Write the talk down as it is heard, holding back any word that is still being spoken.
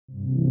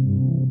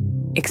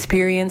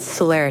Experience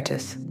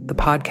Celeritas, the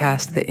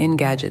podcast that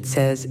Engadget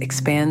says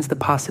expands the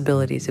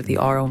possibilities of the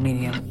aural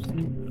medium.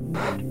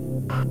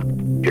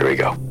 Here we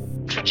go.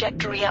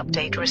 Trajectory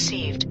update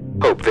received.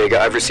 Hope, Vega,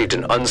 I've received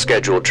an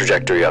unscheduled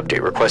trajectory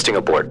update requesting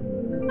abort.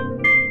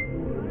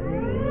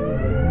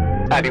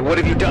 Abby, what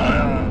have you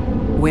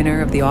done?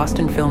 Winner of the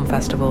Austin Film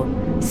Festival,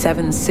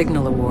 7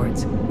 Signal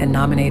Awards, and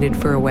nominated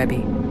for a Webby.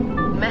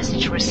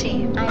 Message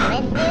received.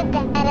 I miss you,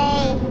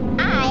 Daddy.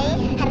 I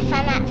had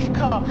fun at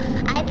school.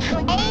 I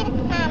played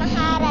and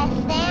had a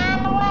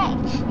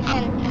sandwich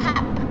and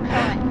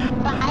popcorn.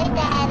 Bye,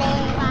 Daddy.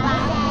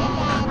 Bye,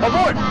 Daddy.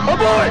 Abort!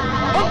 Abort!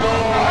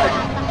 Abort!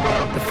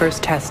 The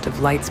first test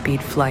of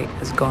light-speed flight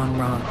has gone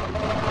wrong.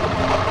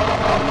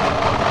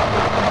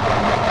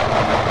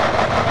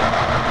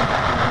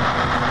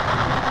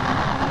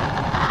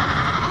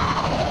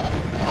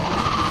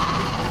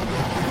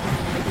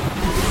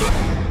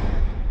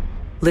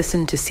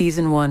 Listen to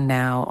Season 1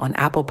 now on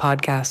Apple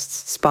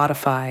Podcasts,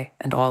 Spotify,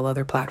 and all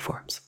other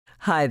platforms.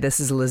 Hi, this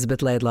is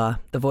Elizabeth Laidlaw,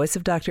 the voice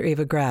of Dr.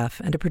 Eva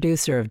Graff and a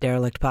producer of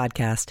Derelict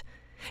Podcast.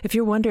 If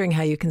you're wondering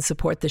how you can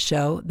support the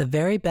show, the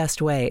very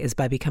best way is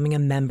by becoming a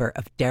member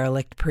of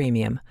Derelict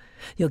Premium.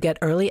 You'll get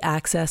early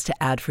access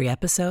to ad-free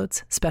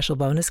episodes, special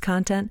bonus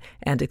content,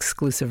 and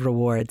exclusive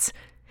rewards.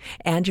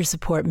 And your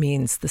support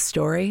means the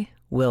story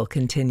will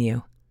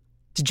continue.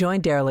 To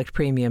join Derelict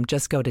Premium,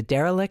 just go to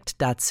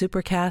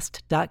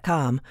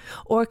derelict.supercast.com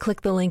or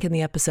click the link in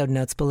the episode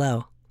notes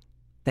below.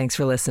 Thanks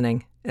for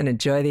listening, and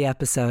enjoy the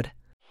episode.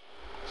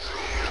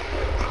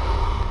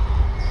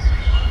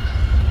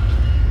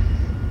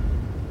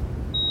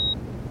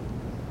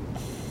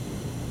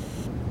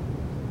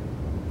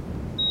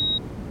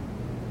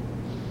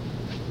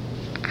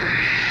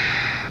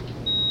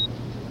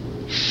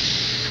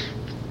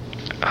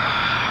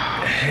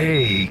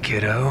 Hey,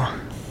 kiddo.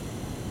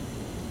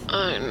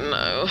 Oh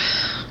no.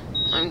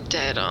 I'm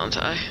dead, aren't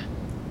I?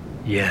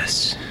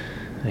 Yes.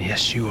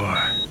 Yes, you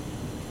are.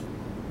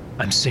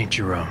 I'm St.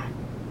 Jerome.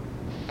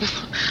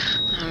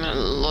 I'm in a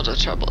lot of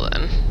trouble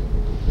then.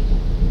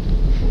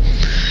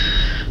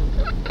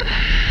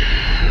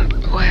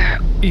 Where?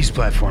 East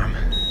platform.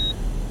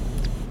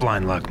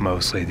 Blind luck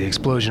mostly. The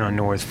explosion on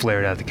North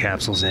flared out the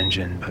capsule's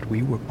engine, but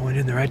we were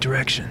pointed in the right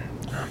direction.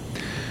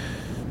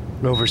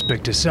 Rovers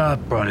picked us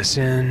up, brought us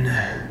in.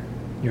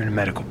 You're in a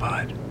medical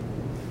pod.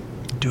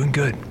 Doing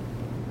good.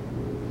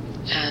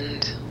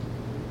 And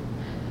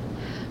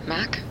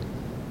Mac?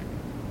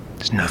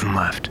 There's nothing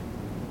left.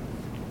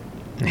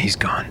 He's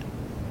gone.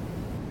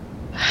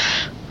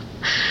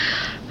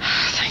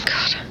 Thank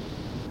God.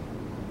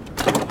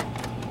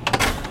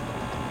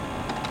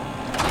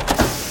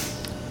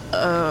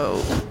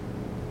 Oh.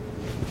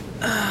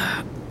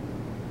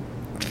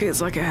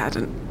 Feels like I had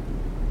an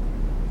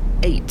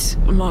 8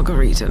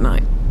 margarita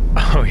night.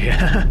 Oh,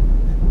 yeah?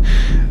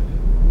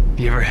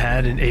 You ever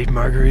had an 8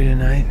 margarita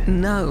night?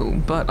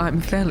 No, but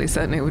I'm fairly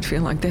certain it would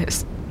feel like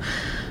this.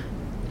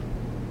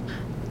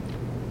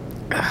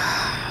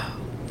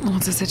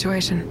 What's the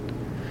situation?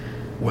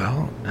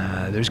 Well,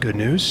 there's good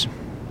news.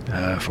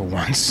 For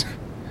once.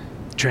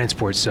 The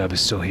transport sub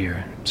is still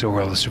here. So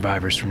are all the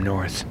survivors from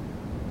North.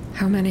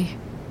 How many?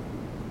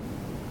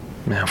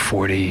 Now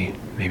 40,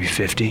 maybe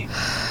 50.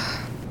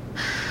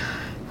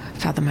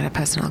 Fathom had a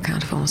personnel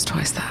count of almost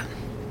twice that.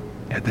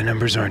 Yeah, the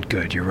numbers aren't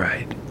good, you're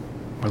right.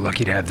 We're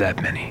lucky to have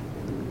that many.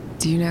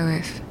 Do you know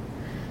if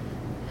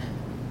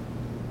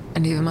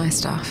any of my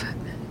staff,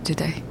 did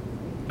they?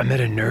 I met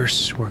a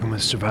nurse working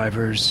with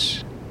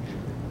survivors.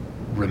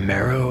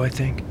 Romero, I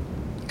think.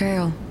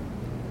 Gail.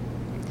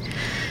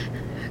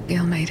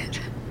 Gail made it.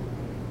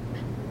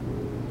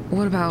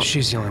 What about...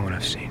 She's the only one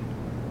I've seen.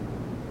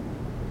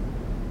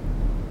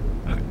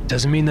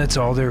 Doesn't mean that's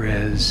all there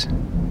is.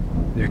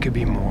 There could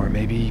be more,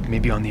 maybe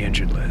on the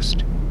injured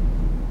list.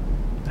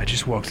 I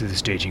just walked through the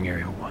staging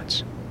area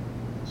once.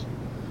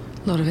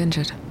 A lot of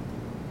injured?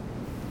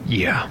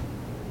 Yeah.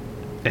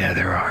 Yeah,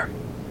 there are.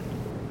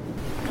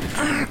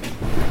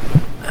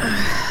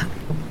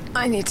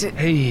 I need to...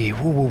 Hey,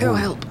 whoa. Go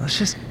help. Let's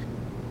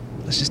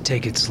just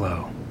take it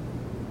slow.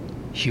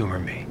 Humor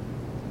me.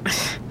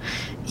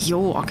 You're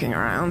walking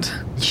around.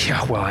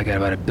 Yeah, well, I got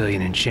about $1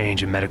 billion and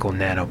change of medical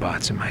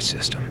nanobots in my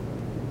system.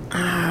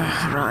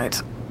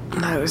 Right.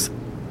 Those.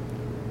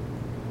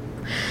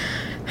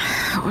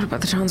 What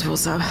about the transport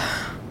sub?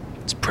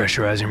 It's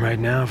pressurizing right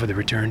now for the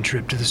return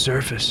trip to the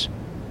surface.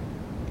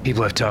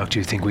 People I've talked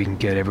to think we can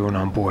get everyone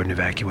on board and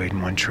evacuate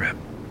in one trip.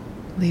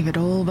 Leave it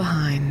all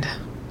behind.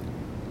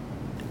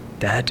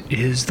 That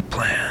is the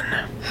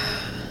plan.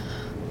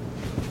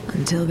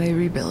 Until they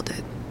rebuild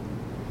it.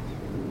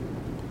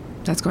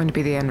 That's going to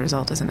be the end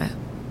result, isn't it?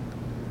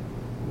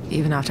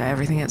 Even after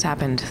everything that's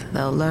happened,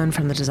 they'll learn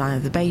from the design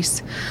of the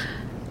base,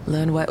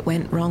 learn what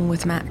went wrong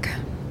with Mac,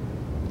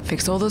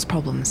 fix all those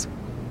problems,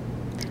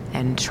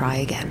 and try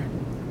again.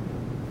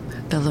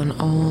 They'll learn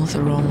all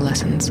the wrong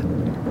lessons,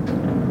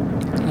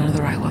 none of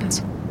the right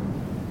ones.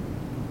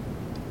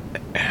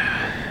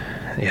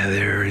 Yeah,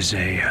 there is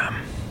a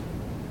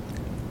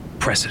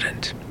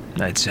precedent,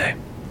 I'd say.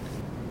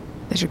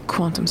 They should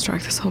quantum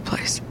strike this whole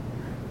place.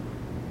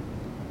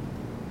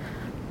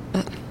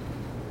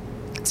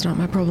 That's not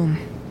my problem.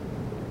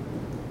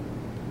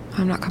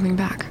 I'm not coming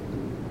back.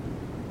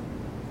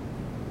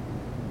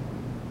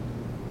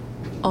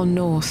 On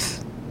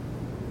North,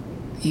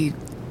 you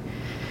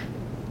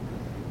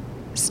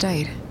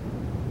stayed.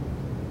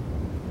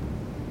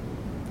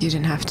 You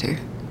didn't have to.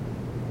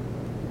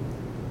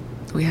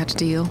 We had a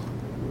deal,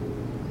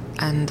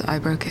 and I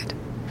broke it.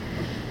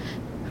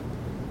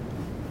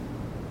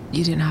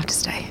 You didn't have to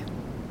stay.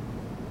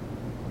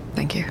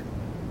 Thank you.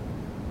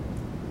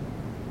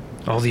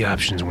 All the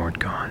options weren't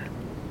gone.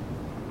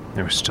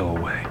 There was still a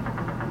way.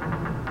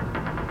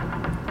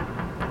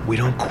 We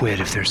don't quit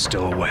if there's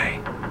still a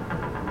way.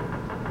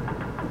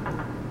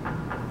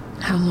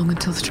 How long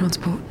until the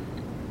transport?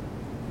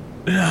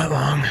 Not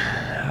long.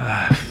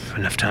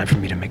 Enough time for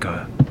me to make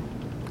a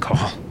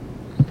call.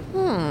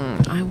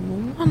 I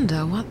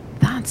wonder what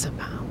that's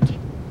about.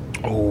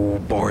 Oh,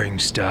 boring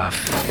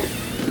stuff.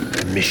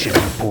 Mission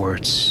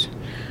reports.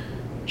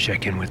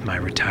 Check in with my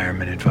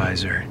retirement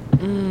advisor.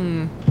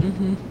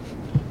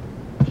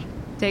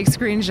 Take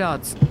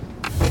screenshots.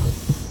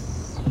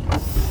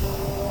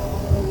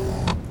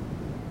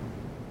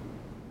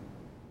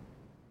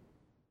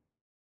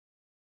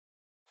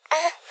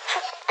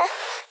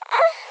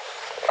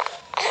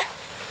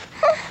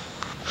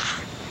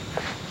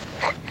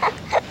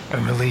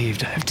 I'm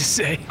relieved, I have to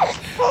say. Yeah,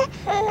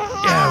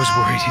 I was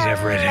worried he'd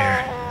have red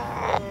hair.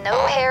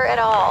 No hair at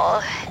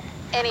all.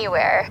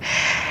 Anywhere.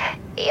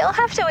 You'll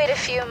have to wait a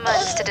few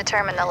months to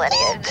determine the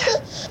lineage.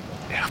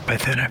 Yeah, by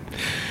then I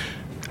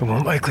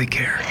won't likely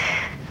care.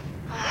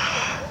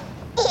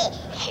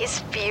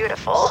 He's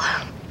beautiful.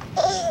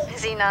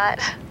 Is he not?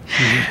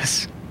 He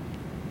is.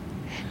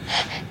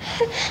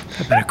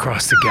 I've been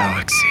across the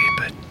galaxy,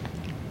 but...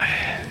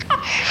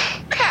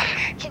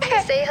 Can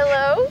you say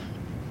hello?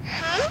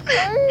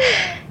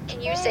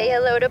 Can you say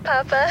hello to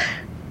Papa?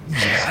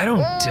 Yeah, I don't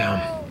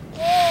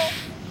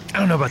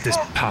know about this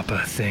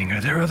Papa thing.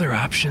 Are there other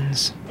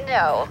options?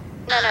 No.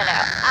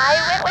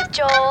 I went with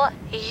Joel.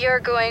 You're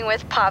going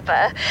with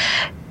Papa.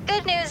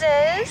 Good news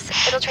is,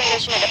 it'll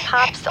transition into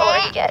Pops the older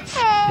he gets.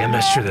 Yeah, I'm not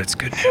sure that's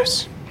good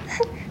news.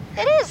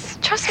 It is.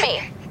 Trust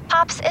me.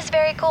 Pops is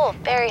very cool.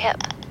 Very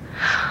hip.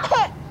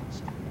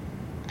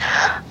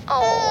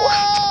 Oh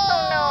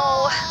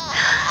no.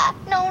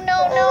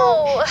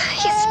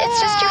 It's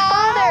just your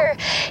father.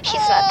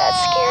 He's not that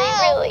scary,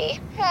 really.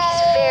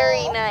 He's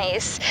very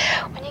nice.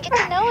 When you get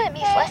to know him,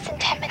 he's less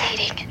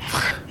intimidating.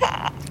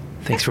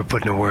 Thanks for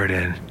putting a word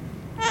in.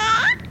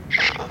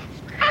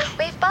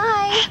 Wave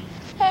bye.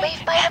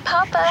 Wave bye to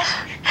Papa.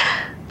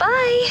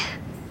 Bye.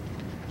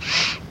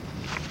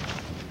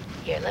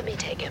 Here, let me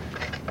take him.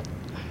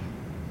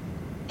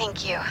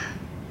 Thank you.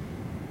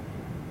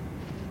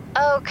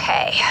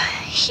 Okay,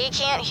 he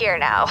can't hear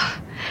now.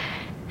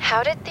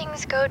 How did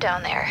things go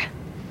down there?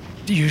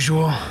 The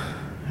usual.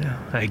 Yeah,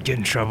 I get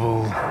in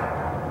trouble.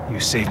 You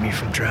saved me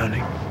from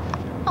drowning.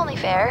 Only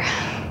fair.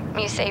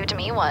 You saved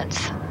me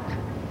once.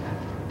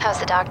 How's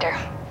the doctor?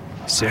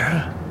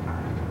 Sarah?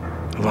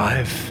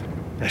 Alive?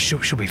 Yeah,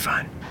 she'll be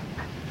fine.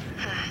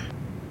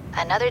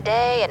 Another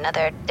day,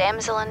 another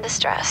damsel in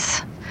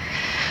distress.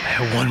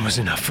 One was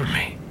enough for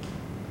me.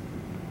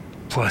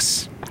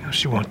 Plus,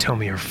 she won't tell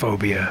me her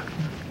phobia.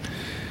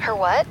 Her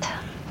what?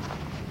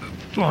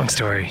 Long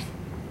story.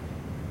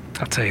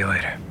 I'll tell you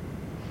later.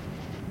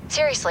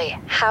 Seriously,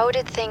 how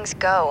did things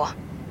go?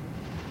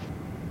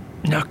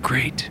 Not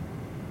great.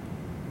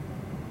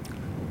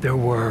 There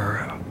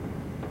were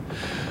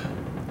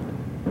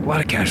a lot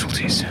of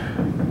casualties.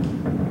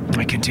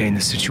 I contained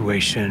the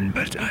situation,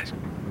 but I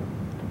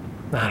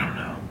don't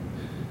know.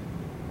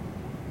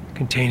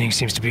 Containing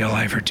seems to be all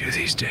I ever do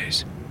these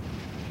days.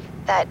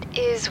 That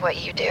is what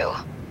you do.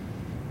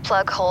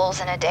 Plug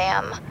holes in a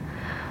dam.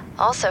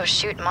 Also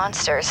shoot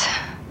monsters.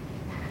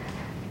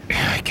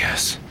 Yeah, I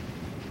guess.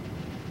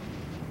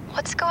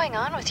 What's going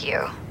on with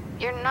you?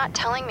 You're not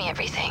telling me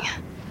everything.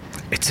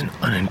 It's an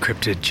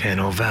unencrypted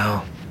channel,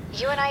 Val.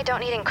 You and I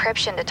don't need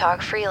encryption to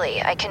talk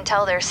freely. I can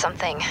tell there's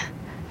something.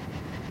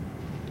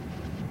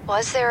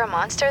 Was there a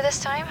monster this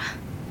time?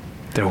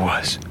 There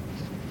was.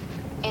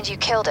 And you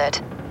killed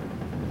it?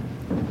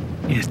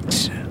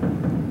 It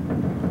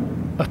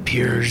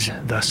appears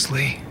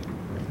thusly.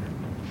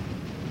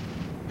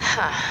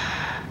 Huh.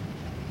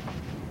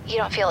 You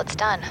don't feel it's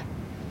done?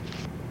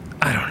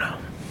 I don't know.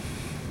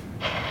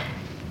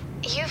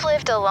 You've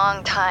lived a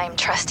long time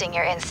trusting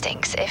your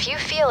instincts. If you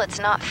feel it's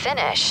not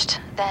finished,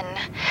 then...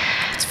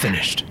 It's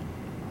finished.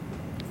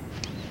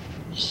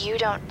 You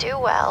don't do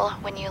well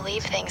when you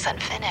leave things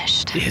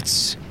unfinished.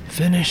 It's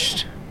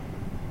finished.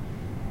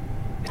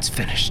 It's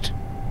finished,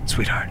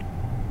 sweetheart.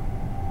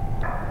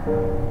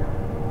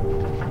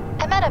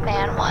 I met a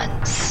man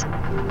once.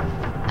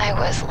 I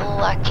was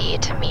lucky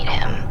to meet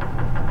him.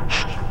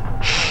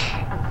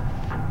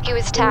 He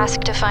was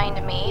tasked to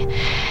find me.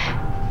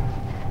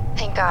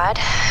 Thank God.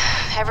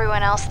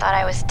 Everyone else thought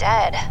I was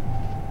dead.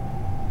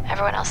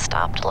 Everyone else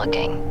stopped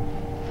looking.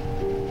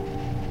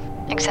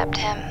 Except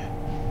him.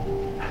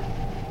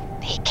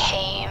 He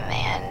came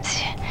and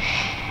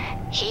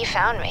he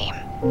found me.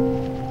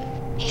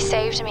 He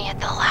saved me at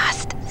the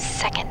last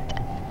second.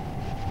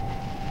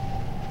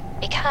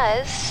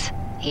 Because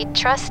he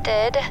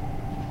trusted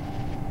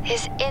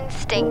his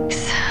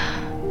instincts.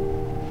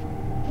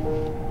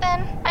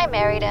 Then I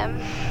married him.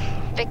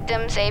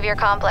 Victim savior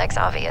complex,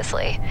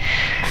 obviously.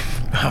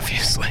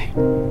 Obviously.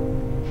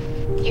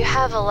 You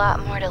have a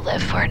lot more to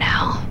live for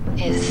now,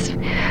 is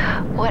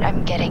what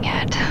I'm getting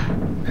at.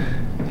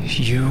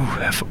 You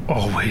have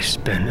always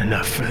been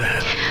enough for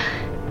that.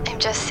 I'm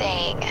just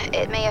saying,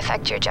 it may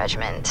affect your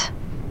judgment.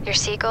 Your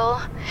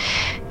seagull,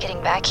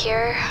 getting back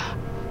here,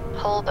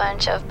 whole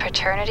bunch of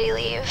paternity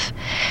leave.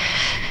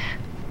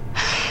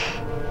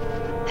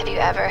 Have you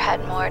ever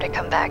had more to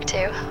come back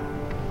to?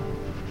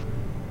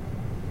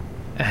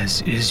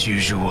 As is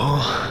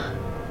usual,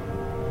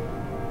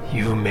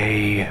 you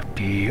may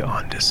be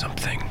onto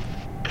something.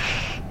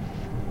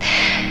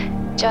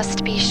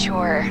 Just be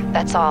sure,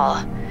 that's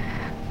all.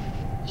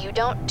 You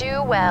don't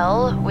do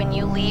well when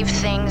you leave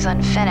things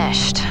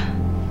unfinished.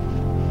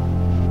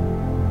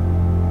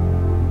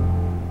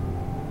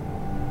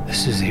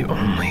 This is the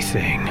only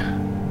thing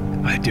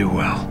I do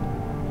well.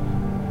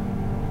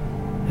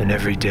 And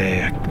every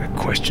day I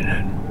question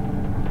it.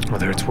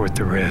 Whether it's worth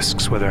the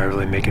risks, whether I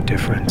really make a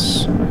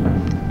difference.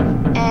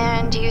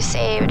 And you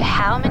saved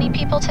how many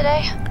people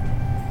today?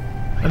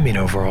 I mean,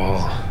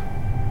 overall.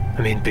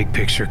 I mean, big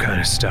picture kind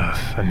of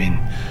stuff. I mean,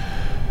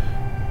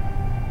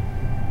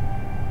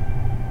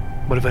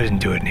 what if I didn't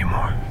do it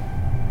anymore?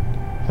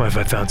 What if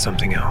I found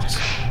something else?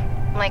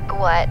 Like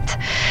what?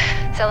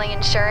 Selling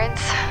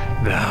insurance?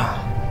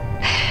 Val.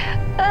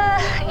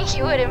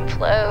 You would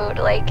implode,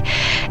 like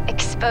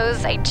expose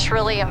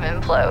Zytrillium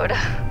implode.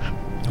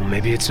 Well,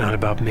 maybe it's not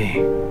about me.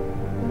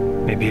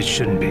 Maybe it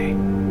shouldn't be.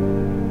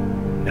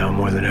 Now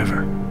more than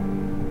ever.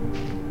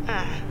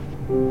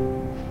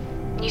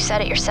 You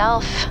said it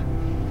yourself.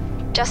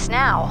 Just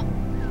now.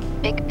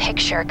 Big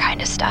picture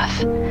kind of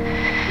stuff.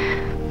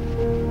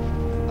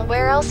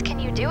 Where else can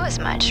you do as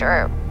much?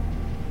 Or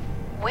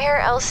where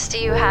else do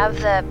you have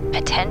the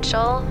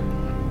potential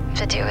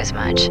to do as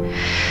much?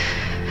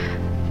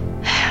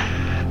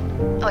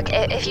 Look,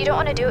 if you don't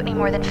want to do it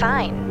anymore, then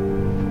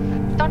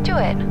fine. Don't do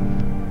it.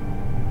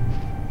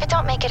 But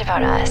don't make it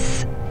about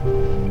us.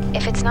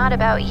 If it's not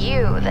about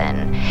you,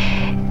 then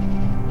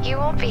you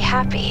won't be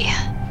happy.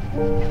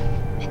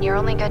 And you're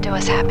only good to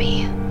us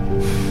happy.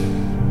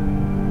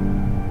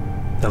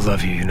 I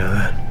love you, you know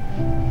that?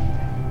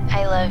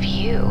 I love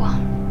you.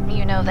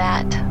 You know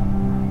that.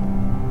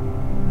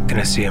 Can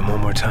I see him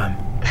one more time?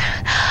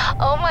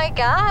 Oh my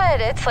god,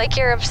 it's like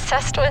you're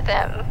obsessed with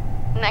him.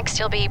 Next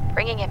you'll be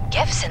bringing him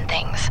gifts and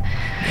things.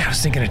 Yeah, I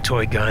was thinking a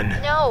toy gun.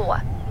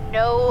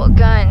 No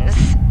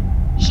guns.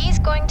 He's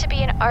going to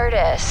be an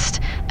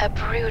artist, a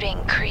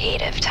brooding,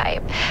 creative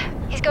type.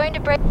 He's going to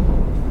break...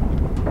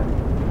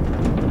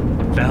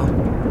 Val?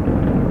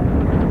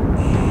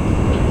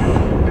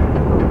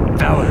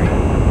 Valerie?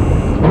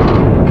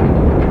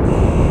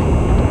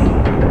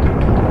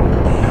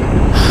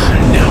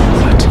 Now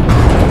what?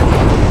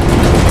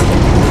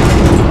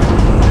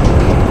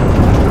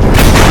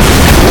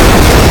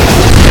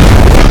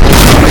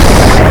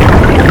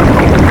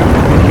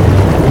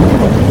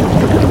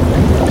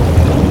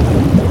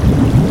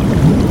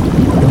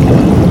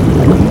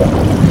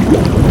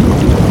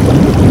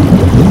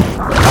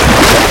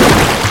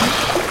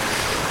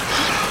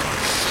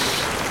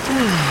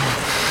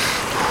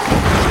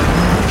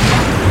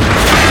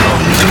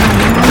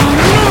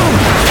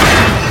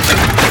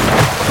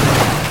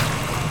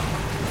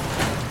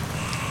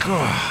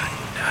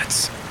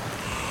 Nuts.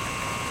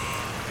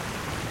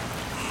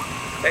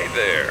 Hey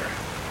there.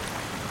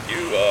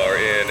 You are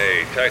in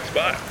a tight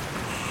spot.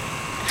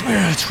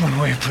 Yeah, that's one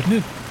way of putting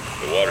it.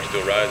 The water's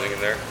still rising in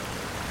there?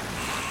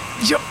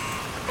 Yup.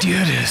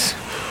 Yeah, it is.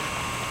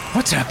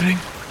 What's happening?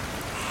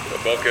 The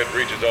bulkhead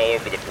reaches all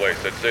over the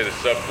place. I'd say the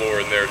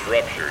subfloor in there is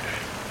ruptured.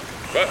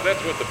 But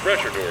that's what the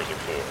pressure doors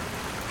are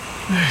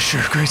for. Yeah,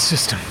 sure, great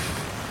system.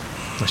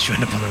 Unless you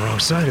end up on the wrong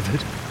side of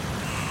it.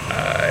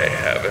 I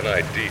have an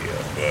idea,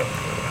 but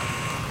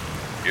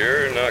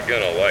you're not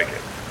gonna like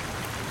it.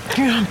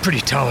 Yeah, I'm pretty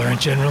tolerant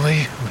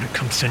generally when it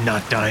comes to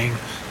not dying.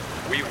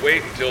 We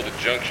wait until the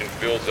junction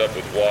fills up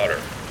with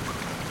water.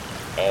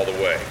 All the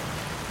way.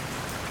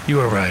 You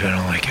are right, I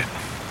don't like it.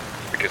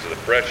 Because of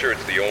the pressure,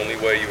 it's the only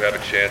way you have a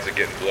chance of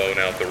getting blown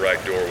out the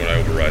right door when I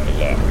override the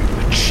lock.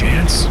 A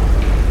chance?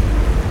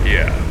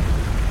 Yeah.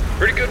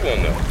 Pretty good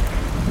one, though.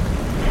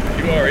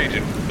 You are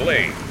Agent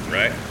Blade,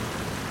 right?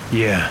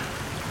 Yeah.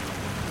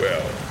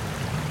 Well,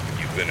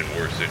 you've been in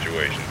worse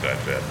situations, I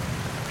bet.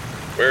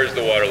 Where's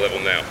the water level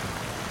now?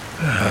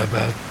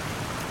 About,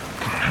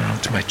 I don't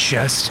know, to my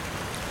chest.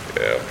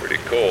 Yeah, pretty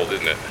cold,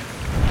 isn't it?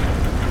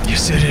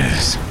 Yes, it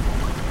is.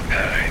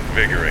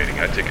 Invigorating.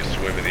 I take a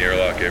swim in the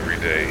airlock every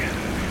day.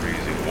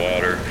 Freezing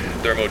water.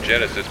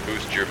 Thermogenesis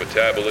boosts your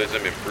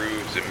metabolism,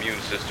 improves immune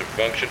system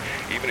function,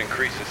 even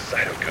increases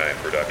cytokine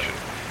production.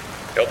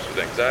 Helps with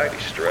anxiety,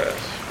 stress.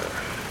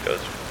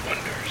 Does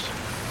wonders.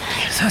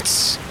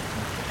 That's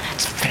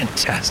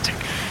fantastic.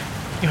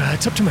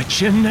 It's up to my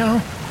chin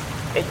now.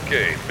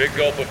 Okay, big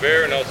gulp of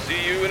air and I'll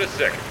see you in a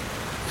second.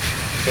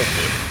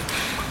 Hopefully.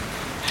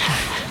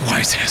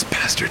 Wise-ass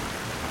bastard.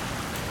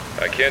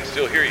 I can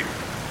still hear you.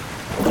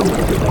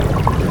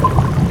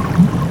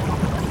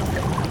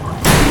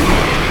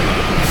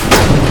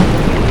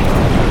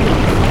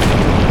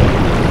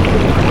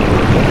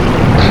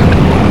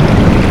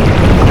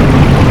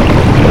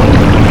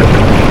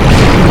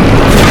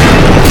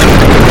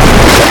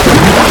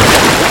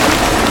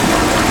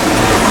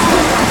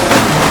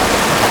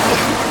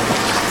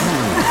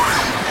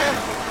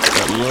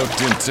 That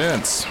looked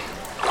intense.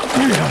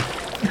 Yeah,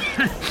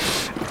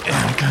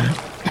 I'm kind of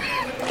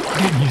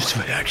getting used to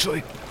it,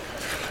 actually.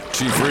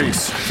 Chief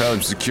Reese,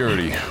 Fathom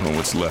Security, or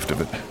what's left of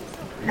it.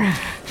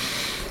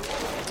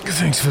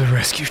 Thanks for the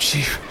rescue,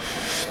 Chief.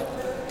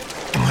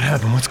 What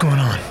happened? What's going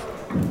on?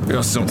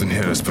 Yeah, something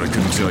hit us, but I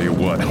couldn't tell you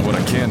what. What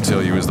I can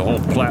tell you is the whole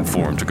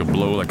platform took a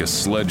blow like a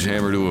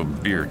sledgehammer to a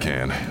beer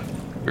can.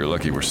 You're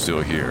lucky we're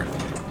still here.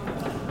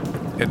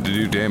 Head to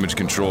do damage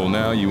control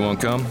now. You won't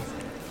come?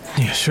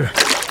 Yeah, sure.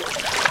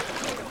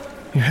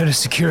 You're head of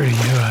security.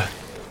 I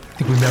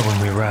think we met when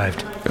we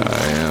arrived.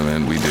 I am,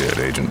 and we did,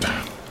 Agent.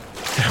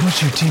 How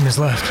much of your team is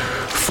left?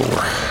 4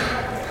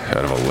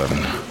 out of 11.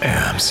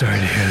 Yeah, I'm sorry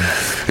to hear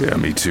that. Yeah,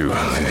 me too.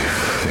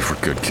 They were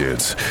good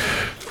kids.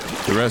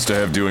 The rest I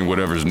have doing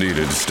whatever's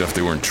needed, stuff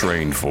they weren't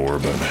trained for,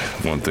 but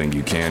one thing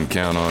you can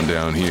count on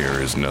down here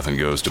is nothing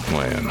goes to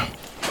plan.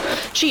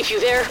 Chief, you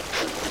there?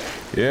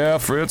 Yeah,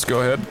 Fritz,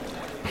 go ahead.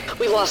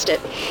 We lost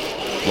it.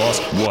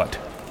 Lost what?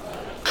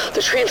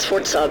 The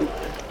transport sub.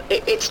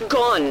 It's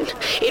gone.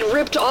 It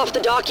ripped off the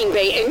docking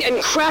bay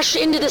and crashed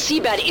into the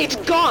seabed. It's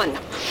gone.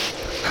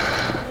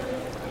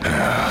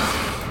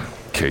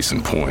 Case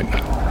in point.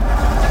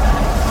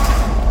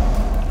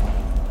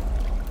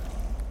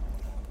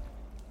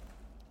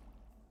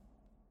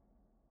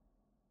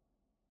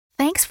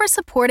 Thanks for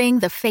supporting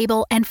the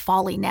Fable and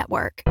Folly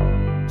Network.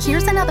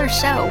 Here's another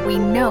show we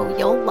know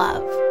you'll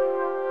love.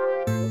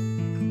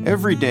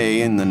 Every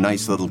day in the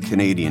nice little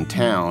Canadian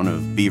town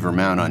of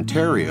Beavermount,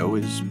 Ontario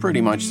is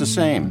pretty much the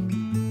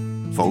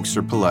same. Folks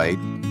are polite,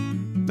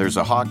 there's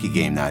a hockey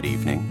game that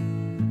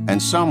evening, and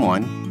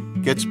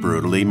someone gets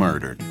brutally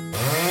murdered.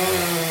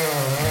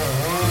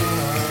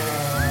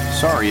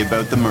 Sorry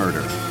About the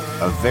Murder,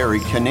 a very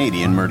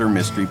Canadian murder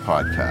mystery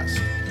podcast.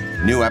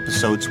 New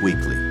episodes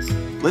weekly.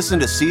 Listen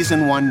to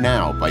Season 1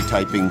 now by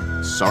typing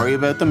Sorry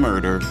About the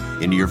Murder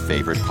into your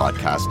favorite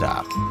podcast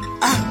app.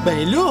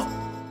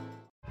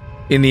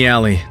 In the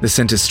alley, the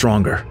scent is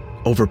stronger,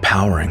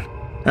 overpowering.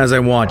 As I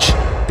watch,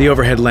 the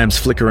overhead lamps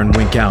flicker and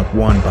wink out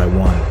one by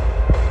one.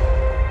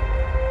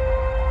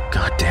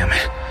 God damn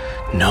it.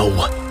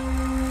 No.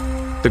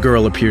 The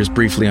girl appears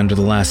briefly under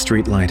the last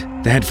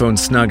streetlight, the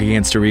headphones snug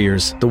against her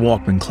ears, the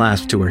Walkman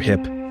clasped to her hip.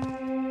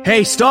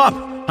 Hey, stop!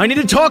 I need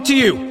to talk to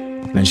you!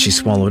 Then she's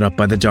swallowed up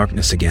by the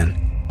darkness again.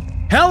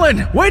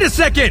 Helen, wait a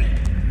second!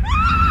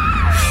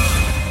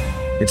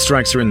 It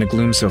strikes her in the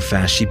gloom so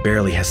fast she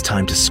barely has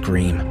time to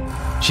scream.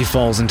 She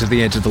falls into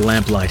the edge of the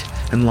lamplight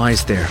and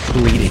lies there,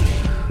 bleeding,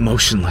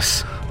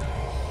 motionless.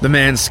 The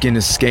man's skin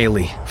is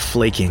scaly,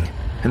 flaking,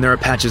 and there are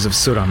patches of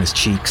soot on his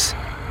cheeks.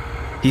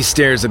 He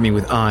stares at me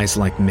with eyes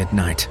like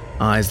midnight,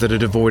 eyes that are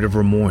devoid of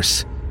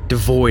remorse,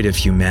 devoid of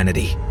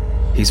humanity.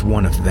 He's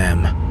one of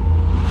them.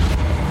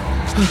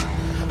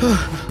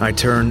 I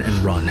turn and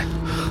run,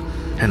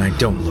 and I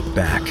don't look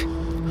back.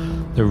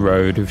 The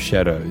Road of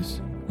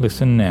Shadows.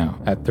 Listen now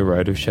at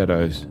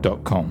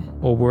theroadofshadows.com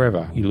or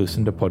wherever you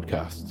listen to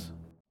podcasts.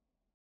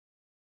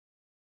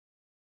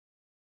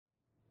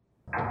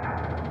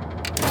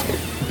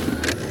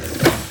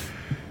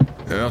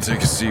 I'll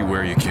take a seat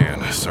where you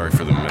can. Sorry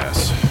for the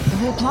mess. The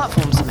whole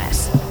platform's a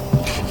mess.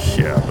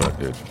 Yeah,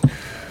 but it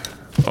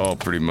all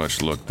pretty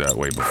much looked that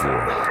way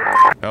before.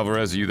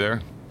 Alvarez, are you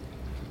there?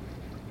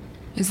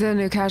 Is there a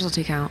new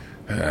casualty count?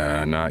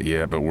 Not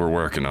yet, but we're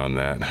working on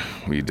that.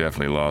 We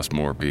definitely lost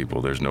more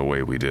people. There's no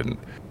way we didn't.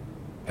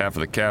 Half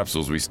of the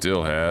capsules we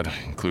still had,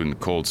 including the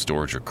cold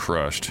storage, are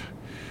crushed.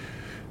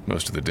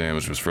 Most of the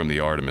damage was from the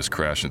Artemis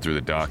crashing through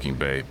the docking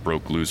bay,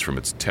 broke loose from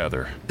its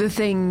tether. The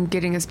thing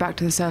getting us back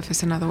to the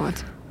surface, in other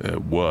words.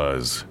 It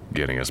was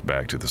getting us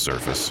back to the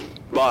surface.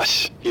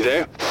 Boss, you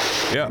there?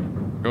 Yeah.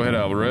 Go ahead,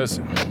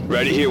 Alvarez.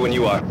 Ready here when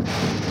you are.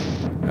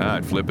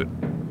 Alright, flip it.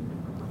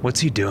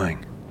 What's he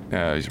doing?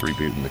 He's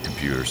rebooting the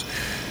computers.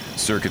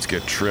 Circuits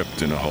get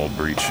tripped in a hull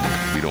breach,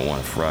 and we don't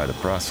want to fry the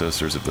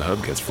processors if the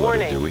hub gets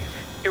flooded, do we?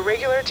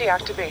 Irregular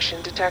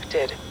deactivation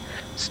detected.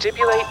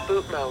 Stipulate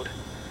boot mode.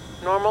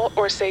 Normal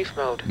or safe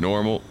mode?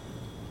 Normal.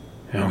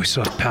 Yeah, we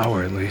still have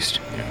power at least.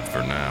 Yeah, for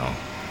now.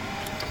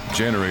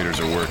 Generators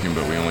are working,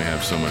 but we only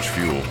have so much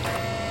fuel.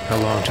 How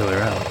long till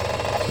they're out?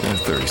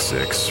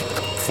 36,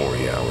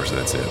 40 hours,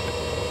 that's it.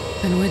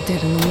 Then we're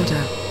dead in the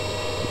water.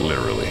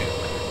 Literally.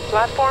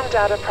 Platform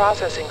data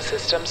processing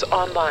systems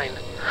online.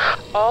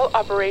 All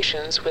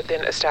operations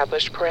within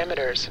established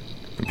parameters.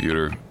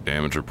 Computer,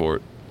 damage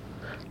report.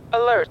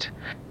 Alert.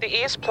 The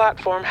East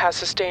platform has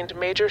sustained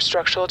major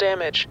structural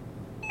damage.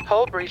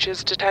 Hull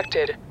breaches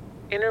detected.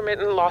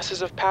 Intermittent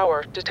losses of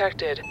power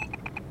detected.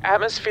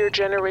 Atmosphere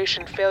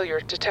generation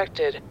failure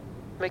detected.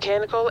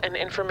 Mechanical and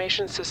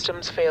information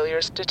systems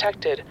failures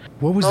detected.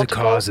 What was the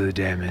cause of the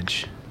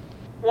damage?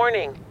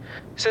 Warning.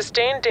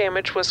 Sustained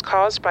damage was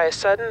caused by a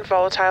sudden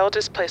volatile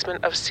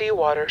displacement of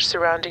seawater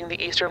surrounding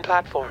the eastern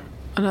platform.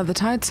 Another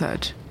tide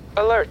surge?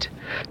 Alert.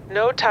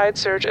 No tide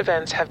surge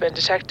events have been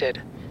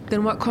detected.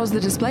 Then what caused the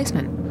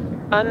displacement?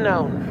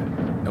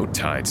 Unknown. No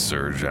tide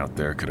surge out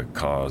there could have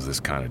caused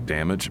this kind of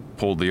damage. It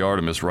pulled the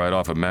Artemis right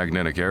off a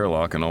magnetic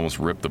airlock and almost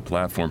ripped the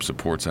platform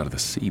supports out of the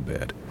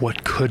seabed.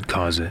 What could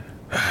cause it?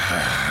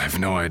 I have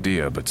no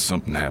idea, but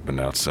something happened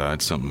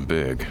outside, something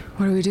big.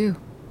 What do we do?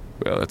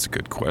 Well, that's a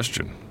good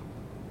question.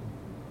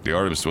 The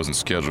Artemis wasn't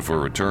scheduled for a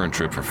return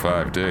trip for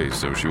 5 days,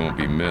 so she won't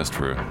be missed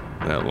for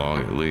that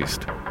long at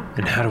least.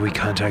 And how do we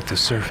contact the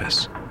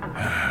surface?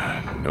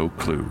 No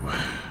clue.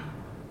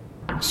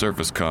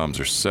 Surface comms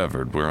are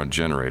severed. We're on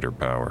generator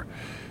power.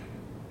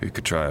 We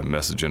could try a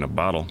message in a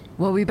bottle.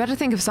 Well, we better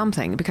think of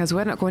something, because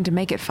we're not going to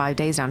make it 5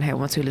 days down here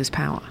once we lose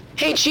power.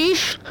 Hey,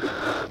 Chief?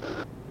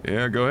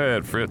 Yeah, go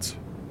ahead, Fritz.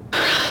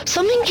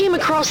 Something came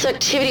across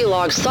activity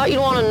logs. Thought you'd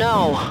want to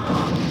know.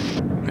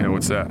 Yeah,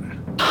 what's that?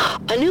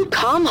 A new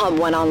comm hub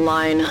went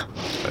online.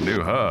 A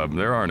new hub?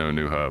 There are no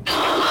new hubs.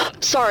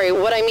 Sorry,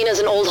 what I mean is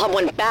an old hub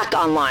went back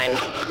online.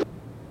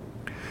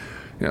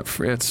 Yeah,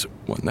 Fritz,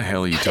 what in the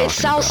hell are you talking It's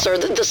south,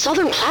 about? sir. The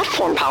southern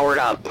platform powered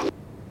up.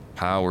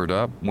 Powered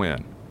up?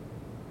 When?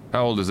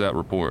 How old is that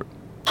report?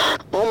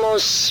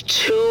 Almost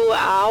 2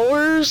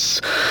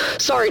 hours?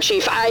 Sorry,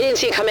 Chief. I didn't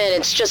see it come in.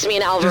 It's just me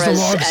and Alvarez. Does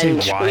the log say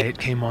and why it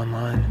came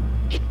online?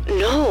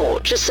 No,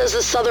 just says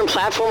the southern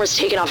platform was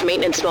taken off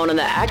maintenance mode and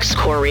the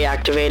X-Core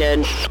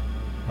reactivated.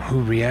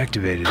 Who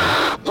reactivated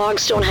it?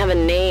 Logs don't have a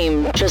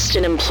name, just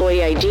an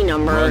employee ID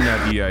number. Run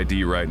that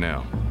EID right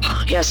now.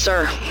 Yes,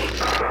 sir.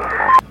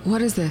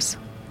 What is this?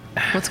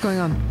 What's going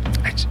on?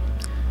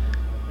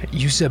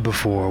 You said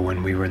before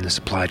when we were in the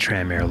supply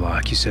tram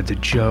airlock, you said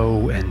that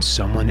Joe and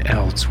someone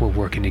else were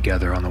working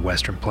together on the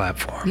western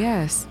platform.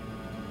 Yes.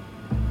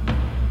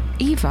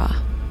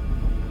 Eva.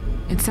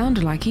 It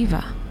sounded like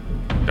Eva.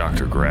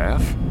 Dr.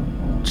 Graff?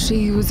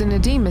 She was in a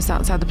Demas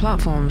outside the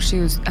platform. She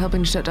was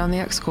helping shut down the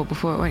X-Core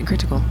before it went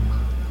critical.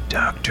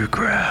 Dr.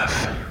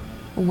 Graff.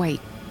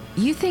 Wait,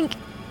 you think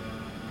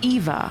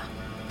Eva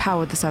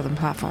powered the southern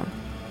platform?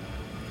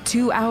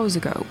 2 hours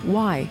ago.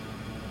 Why?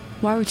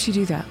 Why would she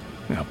do that?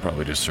 I'll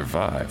probably just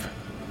survive.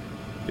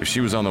 If she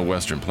was on the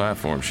western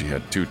platform, she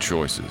had two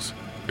choices.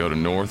 Go to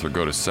north or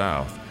go to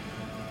south.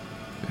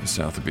 And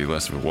south would be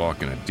less of a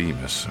walk in a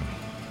Demas.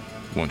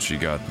 Once she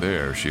got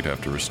there, she'd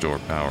have to restore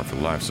power for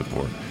life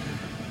support.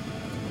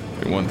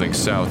 And one thing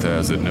south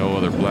has that no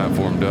other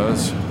platform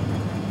does,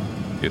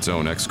 its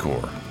own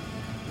X-Core.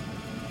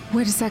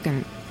 Wait a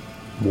second.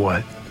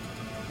 What?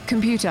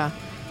 Computer.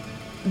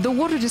 The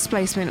water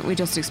displacement we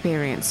just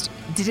experienced,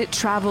 did it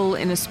travel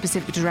in a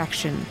specific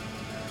direction?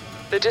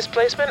 The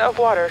displacement of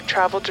water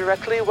traveled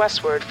directly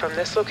westward from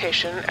this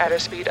location at a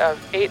speed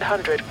of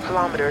 800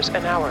 kilometers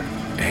an hour.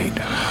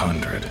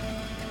 800?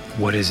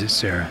 What is it,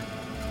 Sarah?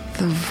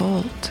 The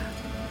vault.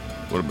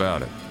 What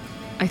about it?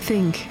 I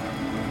think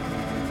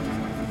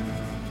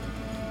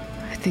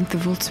the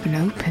vault's been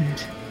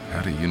opened.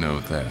 How do you know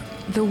that?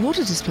 The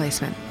water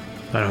displacement.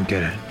 I don't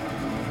get it.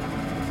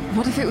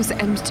 What if it was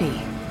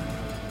empty?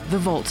 The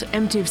vault,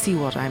 empty of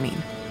seawater, I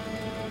mean.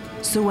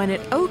 So when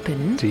it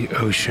opened... The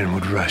ocean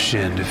would rush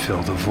in to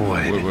fill the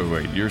void.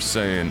 Wait. You're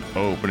saying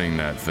opening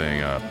that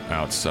thing up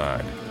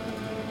outside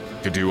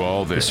could do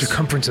all this? The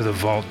circumference of the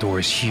vault door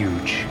is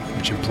huge,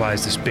 which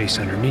implies the space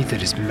underneath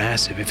it is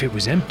massive. If it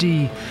was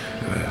empty...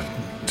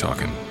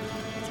 Talking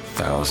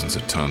thousands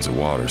of tons of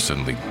water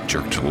suddenly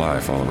jerked to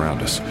life all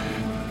around us.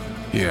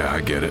 Yeah,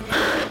 I get it.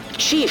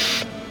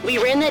 Chief, we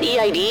ran that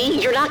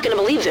EID. You're not going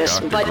to believe this,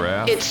 Dr. but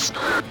Graff? it's...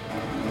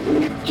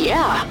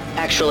 Yeah,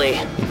 actually.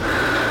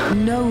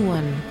 No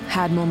one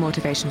had more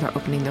motivation for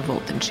opening the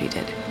vault than she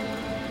did.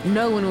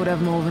 No one would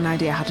have more of an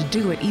idea how to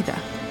do it either.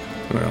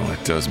 Well,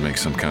 it does make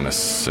some kind of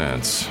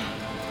sense.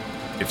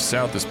 If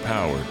south is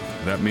powered,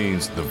 that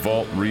means the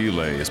vault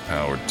relay is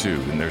powered too,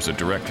 and there's a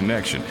direct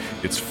connection.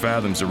 It's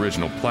Fathom's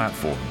original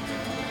platform,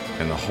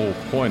 and the whole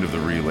point of the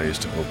relay is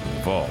to open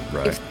the vault,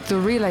 right? If the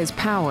relay's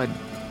powered,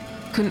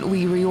 couldn't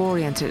we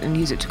reorient it and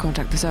use it to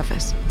contact the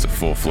surface? It's a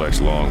full-fledged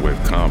long-wave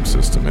comm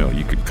system. Hell,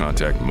 you could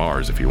contact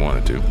Mars if you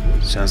wanted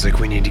to. Sounds like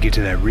we need to get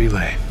to that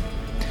relay.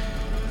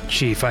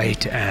 Chief, I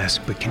hate to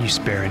ask, but can you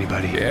spare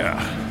anybody? Yeah,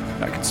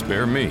 I can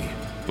spare me,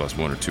 plus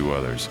one or two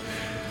others.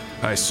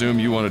 I assume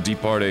you want to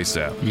depart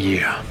ASAP?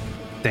 Yeah.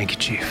 Thank you,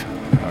 Chief.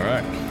 All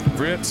right.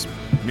 Fritz,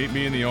 meet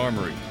me in the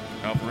armory.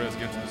 Alvarez,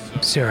 get to the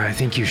sub. Sarah, I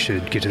think you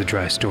should get to the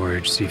dry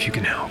storage, see if you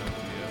can help.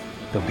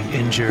 They'll be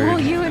injured. Well,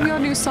 you and your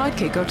new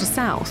sidekick go to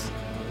south.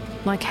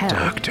 Like hell.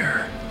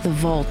 Doctor. The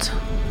vault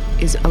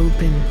is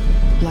open,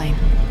 Blaine.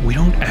 We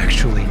don't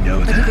actually know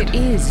But that. if it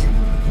is,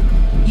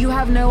 you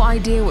have no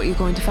idea what you're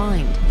going to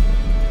find.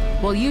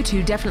 Well, you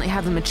two definitely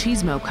have the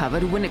machismo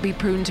covered. Wouldn't it be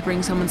prudent to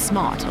bring someone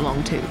smart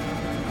along too?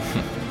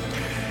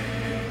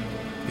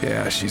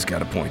 Yeah, she's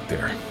got a point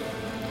there.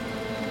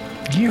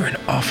 You're in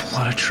an awful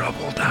lot of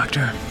trouble,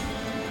 Doctor.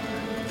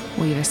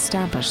 We've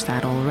established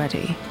that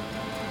already.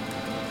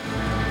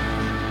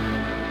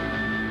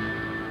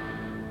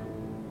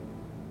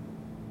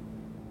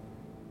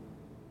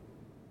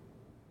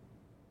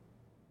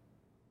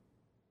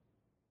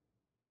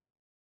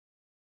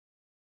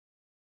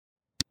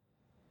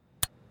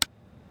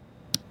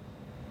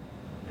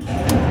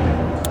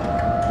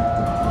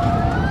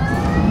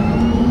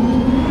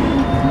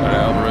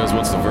 Alvarez,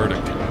 what's the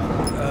verdict?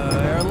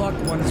 Airlock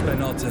 1 has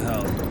been all to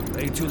hell.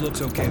 A2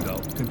 looks okay, though.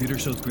 Computer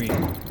shows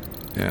green.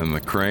 And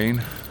the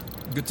crane?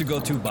 Good to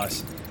go, too,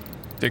 boss.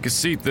 Take a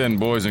seat then,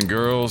 boys and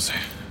girls.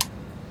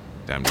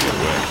 Time to get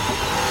away.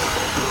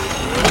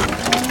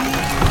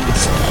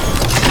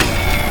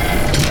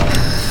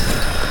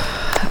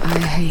 I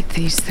hate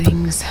these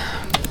things.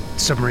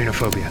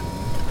 Submarinophobia.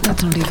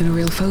 That's not even a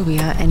real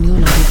phobia, and you're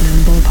not even in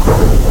the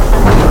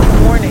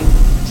ballpark. Warning.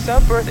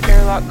 Sub-berth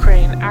airlock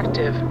crane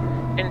active.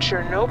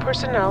 Ensure no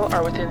personnel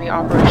are within the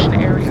operation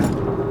area.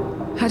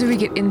 How do we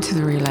get into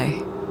the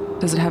relay?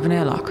 Does it have an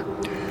airlock?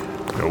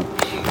 Nope,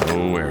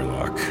 no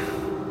airlock.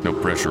 No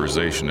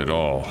pressurization at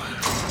all.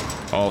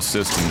 All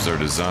systems are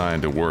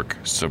designed to work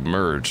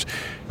submerged.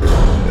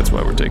 That's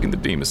why we're taking the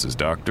Demuses,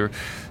 Doctor.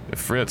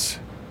 Fritz,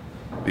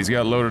 these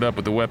got loaded up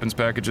with the weapons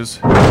packages?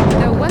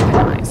 They're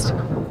weaponized.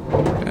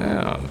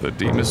 Yeah, the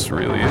Demus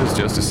really is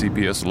just a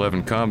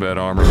CPS-11 combat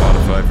armor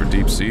modified for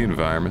deep-sea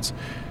environments.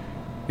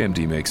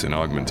 MD makes an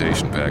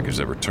augmentation package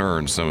that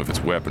returns some of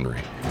its weaponry.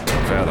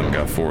 Fathom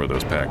got 4 of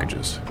those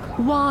packages.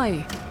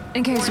 Why?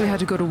 In case we had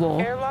to go to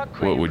war.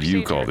 What would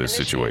you call this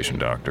situation,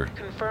 Doctor?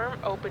 Confirm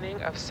opening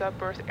of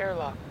sub-berth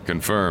airlock.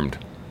 Confirmed.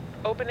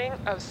 Opening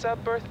of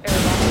sub-berth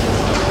airlock.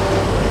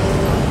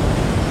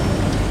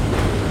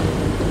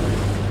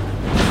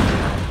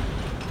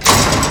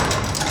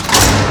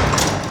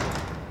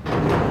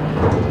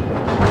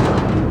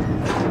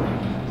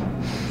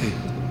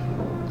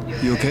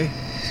 You okay?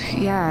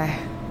 Yeah,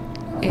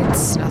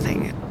 it's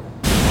nothing.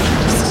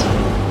 Just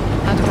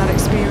had a bad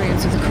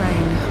experience with the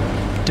crane.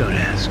 Don't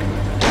ask.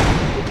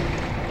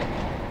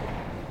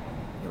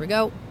 Here we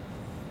go.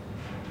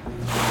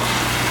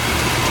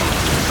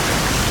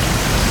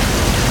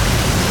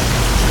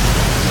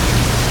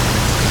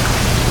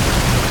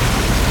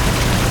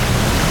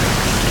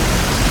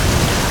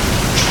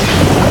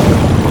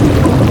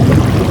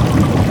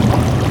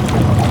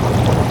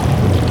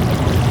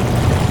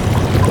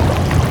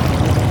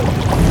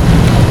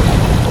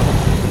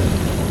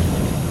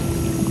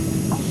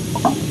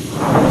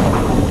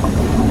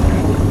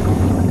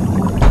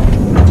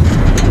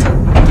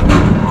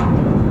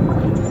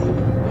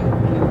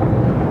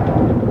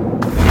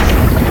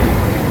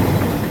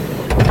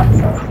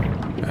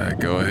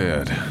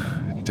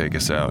 Take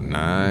us out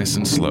nice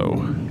and slow.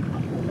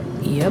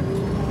 Yep.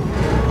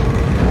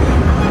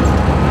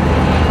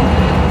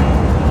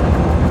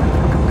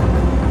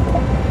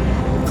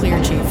 Clear,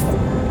 Chief.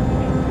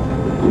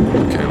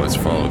 Okay, let's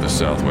follow the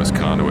southwest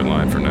conduit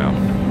line for now.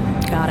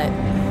 Got it.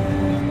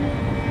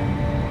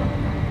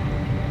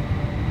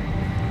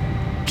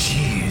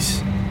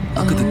 Jeez.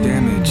 Look at the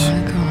damage. Oh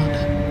my god.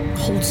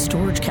 Whole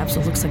storage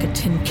capsule looks like a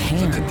tin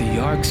can. Look at the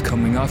arcs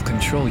coming off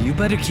control. You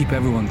better keep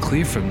everyone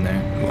clear from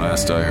there.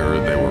 Last I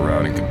heard, they were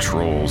routing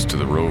controls to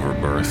the rover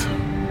berth.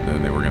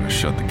 Then they were going to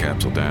shut the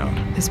capsule down.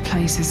 This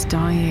place is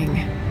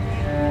dying.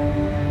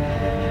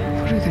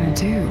 What are we gonna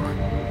do?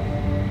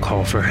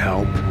 Call for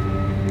help.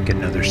 Get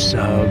another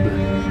sub.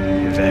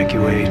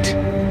 Evacuate.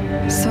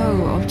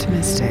 So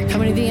optimistic.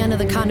 Coming to the end of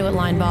the conduit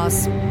line,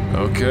 boss.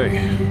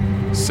 Okay.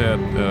 Set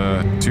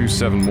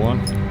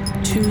 271.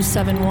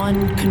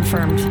 271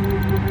 confirmed.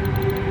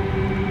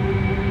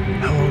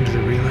 How long to the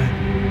relay?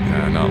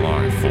 Not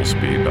long at full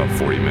speed, about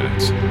 40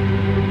 minutes.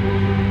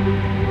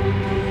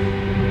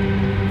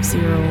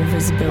 0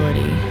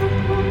 visibility.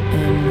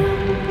 In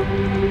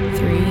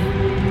 3,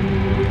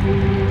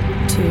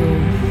 2,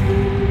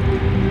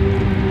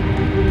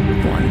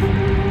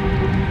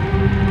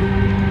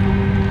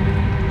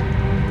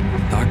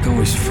 1. Dark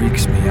always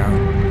freaks me out.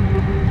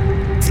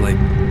 It's like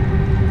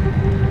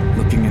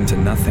looking into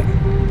nothing.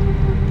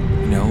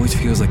 And it always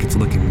feels like it's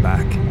looking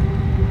back.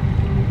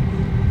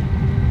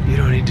 You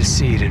don't need to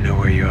see to know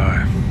where you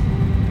are.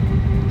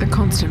 The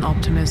constant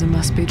optimism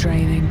must be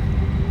draining.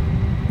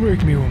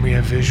 Wake me when we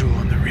have visual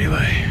on the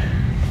relay.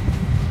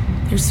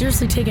 You're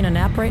seriously taking a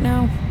nap right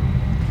now?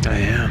 I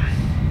am.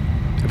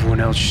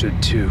 Everyone else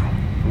should too.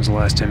 When was the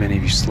last time any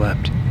of you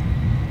slept?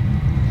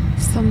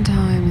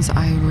 Sometimes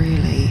I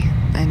really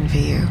envy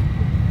you.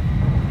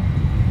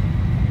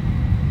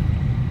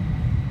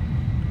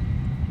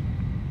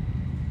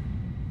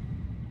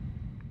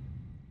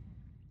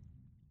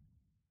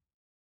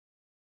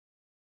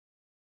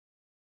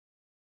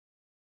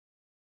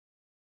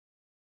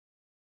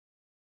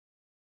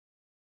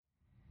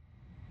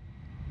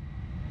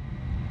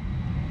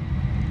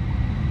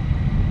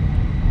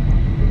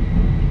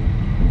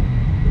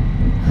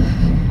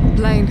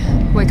 Blaine,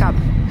 wake up.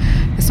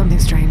 There's something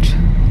strange.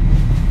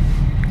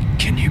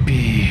 Can you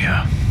be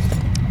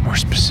more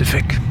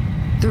specific?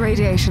 The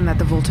radiation that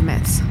the vault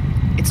emits.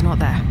 It's not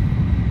there.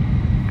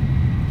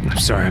 I'm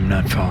sorry, I'm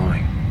not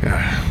following.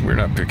 We're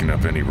not picking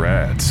up any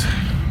rats.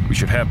 We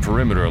should have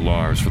perimeter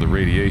alarms for the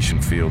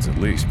radiation fields at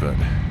least, but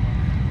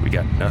we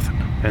got nothing.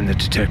 And the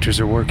detectors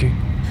are working?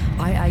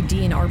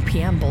 IID and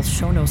RPM both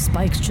show no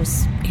spikes,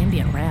 just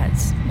ambient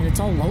rads. And it's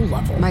all low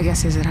level. My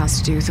guess is it has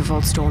to do with the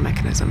vault store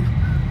mechanism.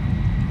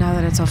 Now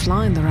that it's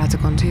offline, the rats are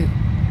gone too.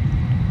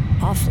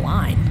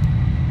 Offline?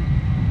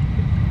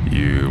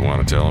 You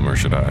want to tell him, or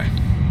should I?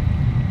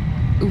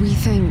 We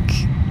think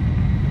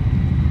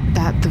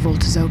that the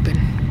vault is open.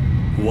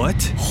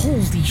 What?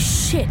 Holy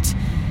shit!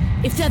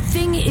 If that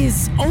thing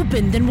is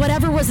open, then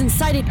whatever was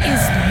inside it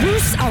is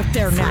loose out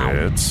there now.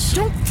 Fritz.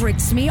 Don't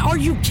Fritz me. Are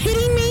you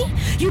kidding me?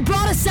 You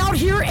brought us out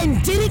here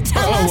and didn't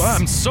tell us? Oh,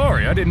 I'm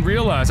sorry. I didn't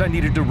realize I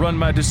needed to run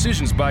my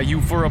decisions by you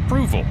for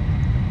approval.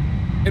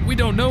 And we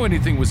don't know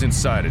anything was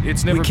inside it.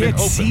 It's never been open. We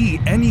can't see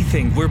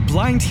anything. We're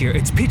blind here.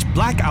 It's pitch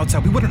black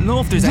outside. We wouldn't know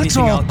if there's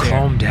anything out there. Let's all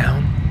calm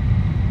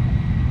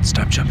down.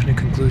 Stop jumping to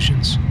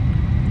conclusions.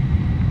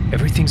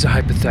 Everything's a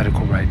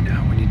hypothetical right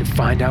now. We need to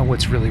find out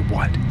what's really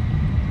what.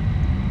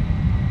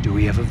 Do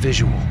we have a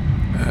visual?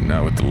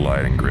 Not with the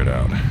lighting grid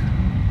out.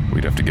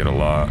 We'd have to get a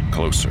lot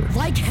closer.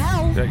 Like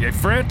hell! Hey,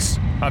 Fritz,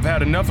 I've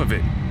had enough of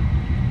it.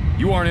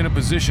 You aren't in a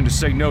position to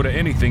say no to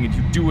anything, and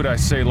you do what I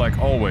say like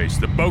always,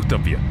 the both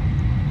of you.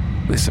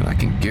 Listen, I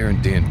can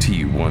guarantee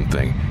you one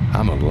thing.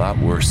 I'm a lot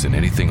worse than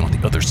anything on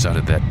the other side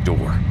of that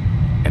door.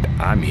 And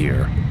I'm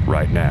here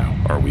right now.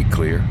 Are we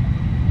clear?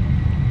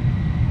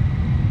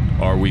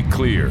 Are we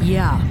clear?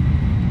 Yeah.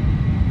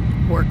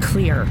 We're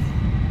clear.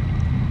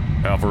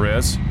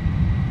 Alvarez?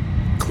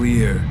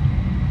 Clear.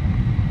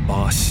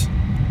 Boss.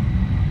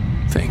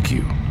 Thank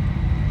you.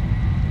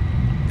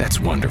 That's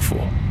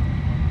wonderful.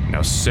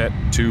 Now set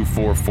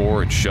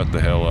 244 and shut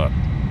the hell up.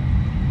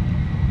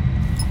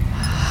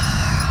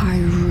 I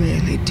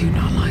really do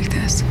not like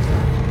this.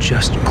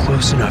 Just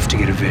close enough to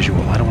get a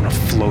visual. I don't want to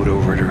float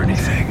over it or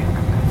anything.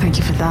 Thank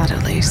you for that,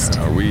 at least.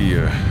 Are we,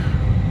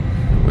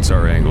 what's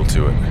our angle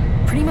to it?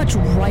 Pretty much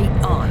right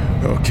on.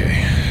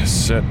 Okay,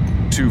 set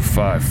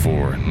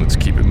 254, and let's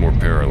keep it more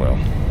parallel.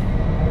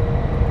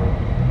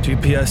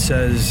 GPS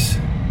says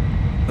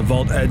the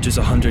vault edge is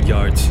 100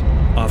 yards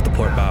off the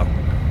port bow.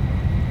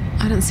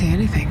 I don't see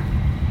anything.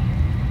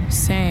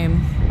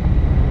 Same.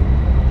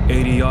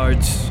 80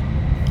 yards.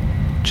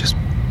 Just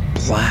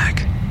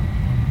black.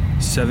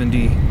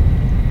 70.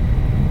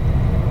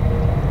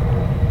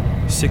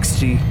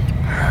 60.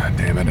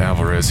 Damn it,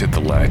 Alvarez hit the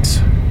lights.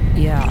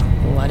 Yeah,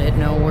 let it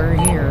know we're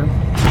here.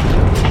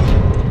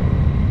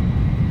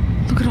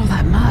 Look at all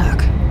that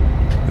murk.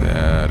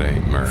 That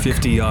ain't murk.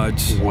 50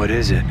 yards. What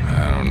is it?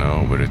 I don't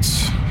know, but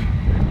it's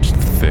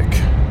thick.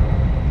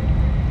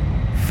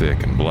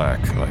 Thick and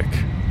black,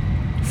 like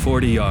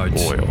 40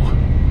 yards. Oil.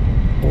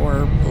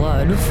 Or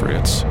blood.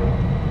 Fritz,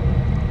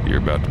 you're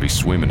about to be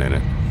swimming in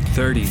it.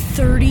 30.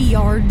 30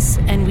 yards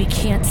and we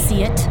can't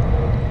see it?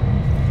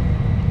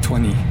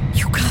 20.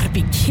 You gotta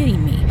be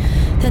kidding me.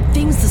 That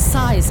thing's the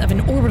size of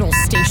an orbital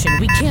station.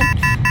 We can't...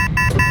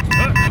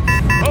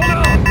 Hold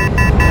on!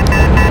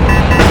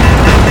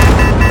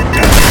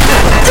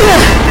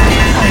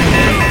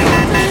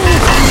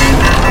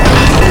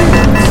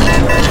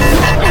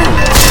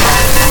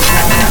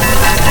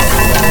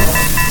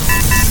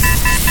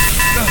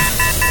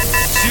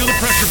 Seal the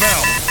pressure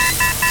valve.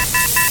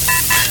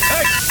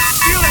 Hey,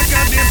 seal that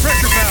goddamn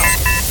pressure valve.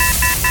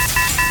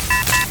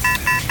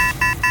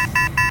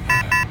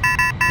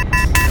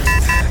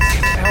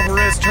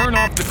 Alvarez, turn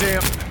off the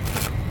damn...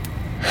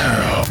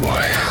 Oh,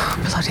 boy.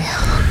 Bloody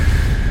hell.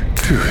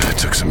 Phew, that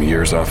took some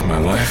years off of my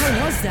life.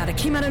 What was that? It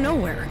came out of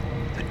nowhere.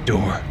 The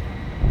door.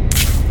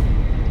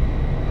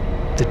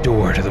 The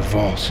door to the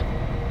vault.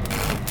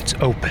 It's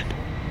open.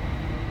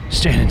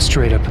 Standing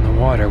straight up in the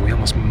water, we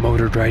almost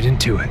motored right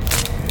into it.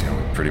 Yeah,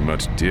 we pretty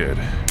much did.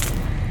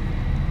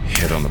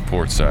 Hit on the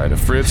port side.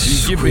 Fritz,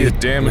 you give me a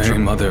damage... Mary,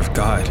 Mother of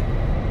God.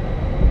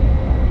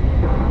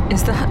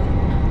 Is that...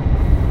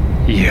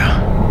 Yeah.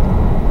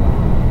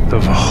 The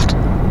vault.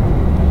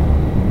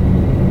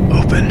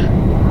 Open.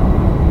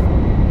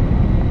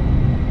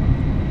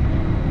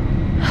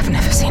 I've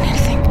never seen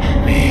anything.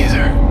 Me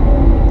either.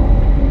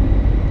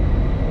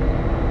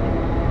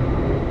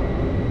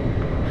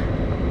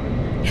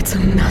 It's a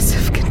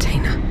massive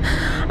container.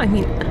 I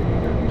mean,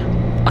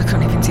 I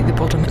can't even see the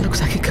bottom. It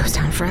looks like it goes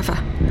down forever.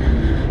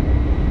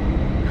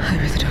 I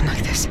really don't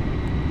like this.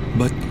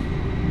 But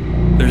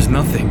there's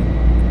nothing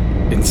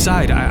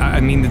inside.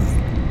 I mean,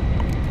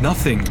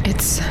 nothing.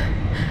 It's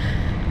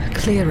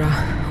clearer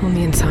on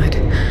the inside.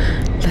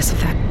 Less of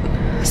that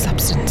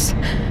substance.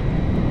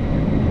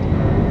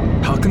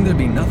 How can there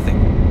be nothing?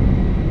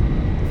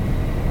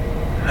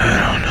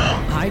 I don't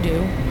know. I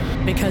do.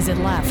 Because it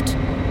left.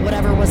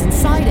 Whatever was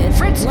inside it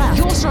Fritz, left.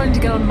 you're starting to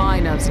get on my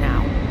nerves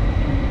now.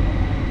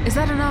 Is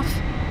that enough?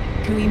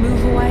 Can we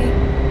move away?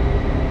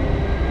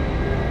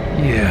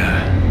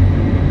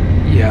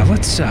 Yeah,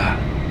 let's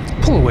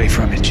pull away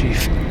from it,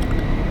 Chief.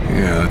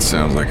 Yeah, that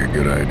sounds like a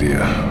good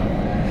idea.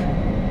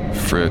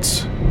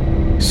 Fritz,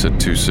 set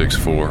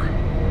 264.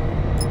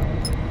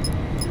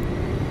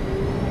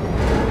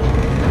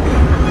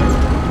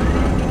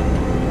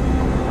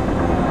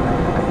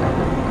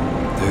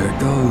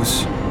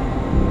 loose.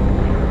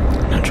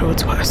 Not sure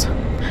what's worse.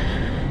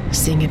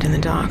 Seeing it in the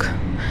dark,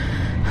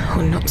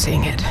 or not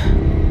seeing it.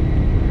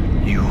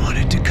 You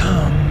wanted to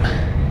come.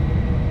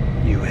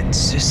 You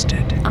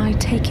insisted. I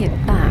take it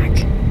back.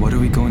 What are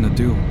we going to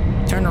do?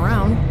 Turn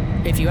around,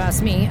 if you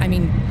ask me. I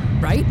mean,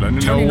 right?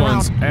 No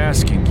one's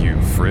asking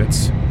you,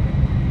 Fritz.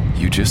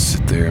 You just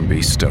sit there and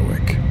be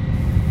stoic.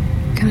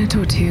 Can I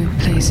talk to you,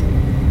 please?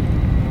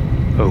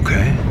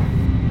 Okay.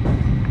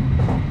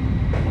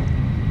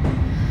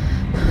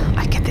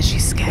 I get that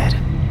she's scared.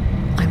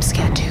 I'm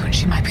scared too, and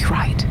she might be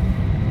right.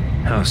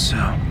 How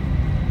so?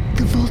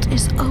 The vault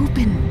is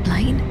open,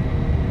 Blaine.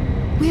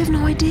 We have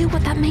no idea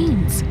what that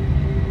means.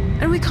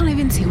 And we can't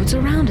even see what's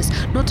around us,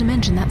 not to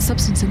mention that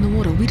substance in the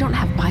water. We don't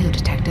have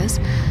biodetectors.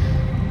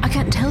 I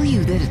can't tell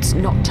you that it's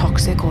not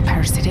toxic or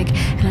parasitic,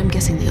 and I'm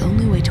guessing the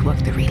only way to work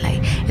the relay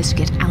is to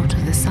get out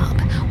of the sub,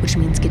 which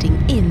means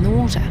getting in the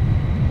water.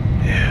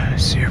 Yeah, I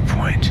see your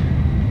point.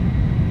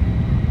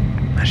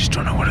 I just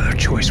don't know what other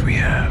choice we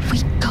have.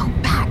 We go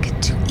back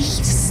to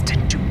east.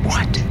 And do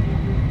what?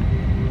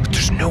 But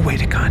there's no way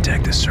to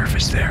contact the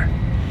surface there.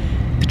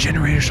 The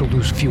generators will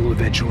lose fuel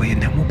eventually,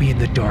 and then we'll be in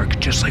the dark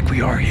just like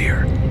we are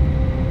here.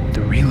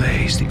 The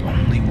relay is the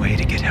only way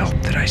to get help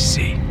that I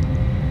see.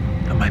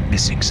 Am I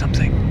missing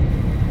something?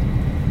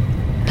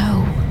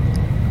 No.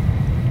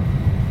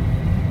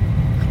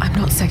 I'm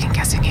not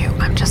second-guessing you.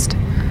 I'm just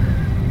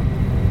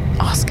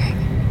asking.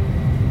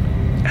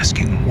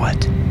 Asking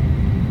what?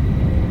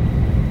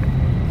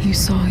 You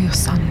saw your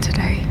son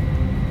today.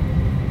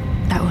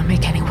 That will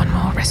make anyone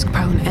more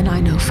risk-prone, and I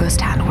know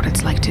firsthand what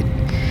it's like to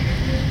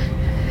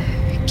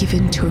give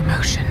in to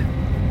emotion.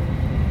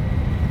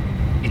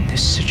 In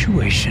this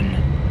situation,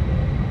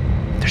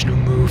 there's no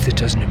move that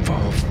doesn't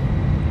involve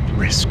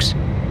risks.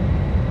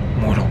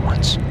 Mortal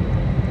ones.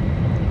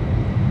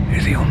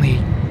 The only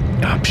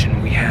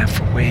option we have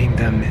for weighing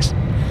them is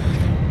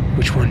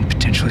which one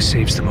potentially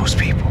saves the most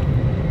people.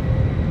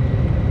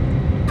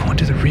 Going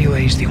to the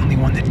relay is the only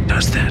one that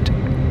does that.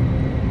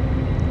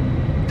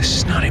 This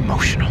is not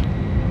emotional.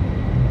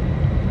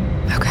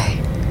 Okay.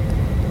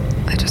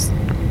 I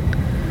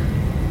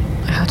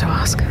had to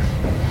ask.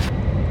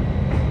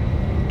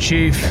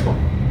 Chief,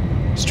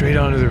 straight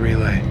onto the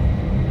relay.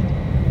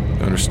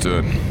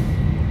 Understood.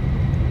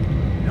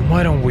 And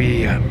why don't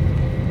we,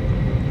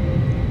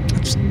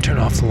 let's turn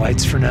off the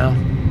lights for now.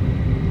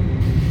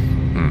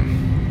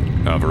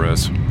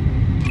 Alvarez.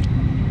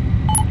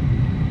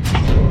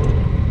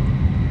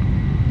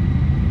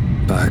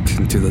 Back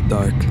into the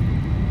dark.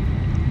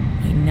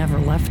 We never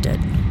left it.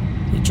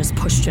 We just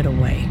pushed it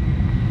away.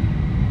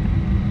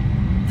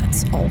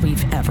 That's all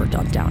we've ever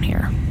done down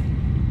here.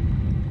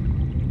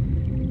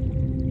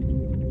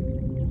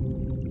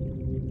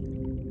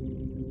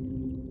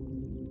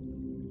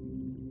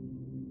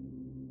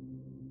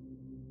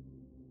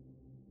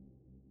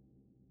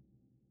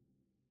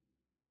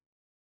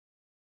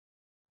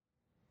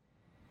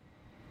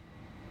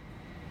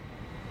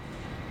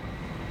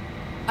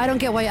 I don't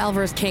get why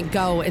Alvarez can't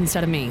go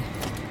instead of me.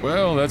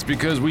 Well, that's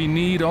because we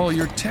need all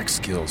your tech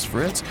skills,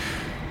 Fritz.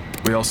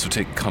 We also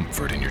take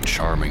comfort in your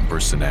charming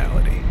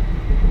personality.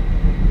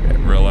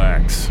 And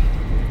relax.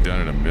 We've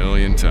done it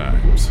 1,000,000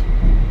 times.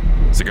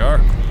 Cigar?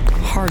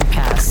 Hard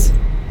pass.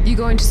 You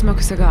going to smoke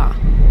a cigar?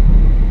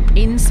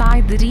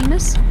 Inside the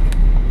Deimos?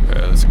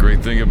 That's a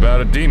great thing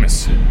about a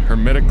Deimos.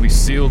 Hermetically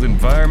sealed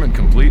environment,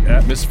 complete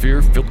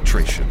atmosphere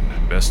filtration.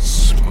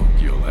 Best smoke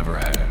you'll ever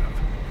have.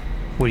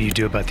 What do you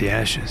do about the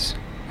ashes?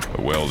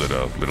 I welded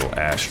a little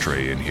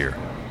ashtray in here,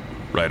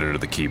 right under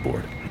the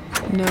keyboard.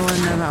 No one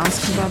ever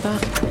asked about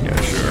that? Yeah,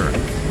 sure.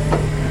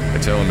 I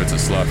tell him it's a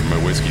slot for my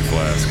whiskey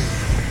flask.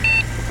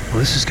 Well,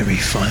 this is gonna be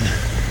fun.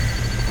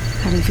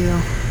 How do you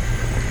feel?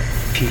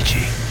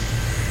 Peachy.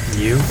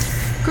 You?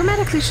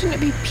 Grammatically, shouldn't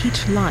it be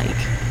peach-like?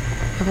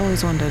 I've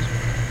always wondered.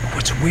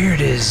 What's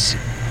weird is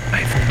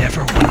I've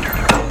never wondered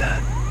about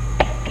that.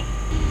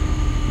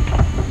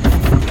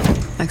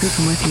 I could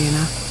come with you, you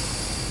know.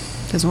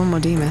 There's one more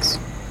Deimos.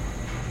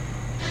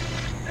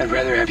 I'd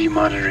rather have you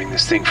monitoring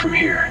this thing from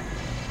here.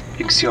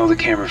 You can see all the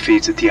camera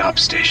feeds at the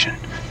ops station.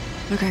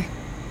 Okay.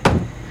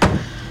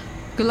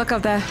 Good luck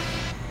up there.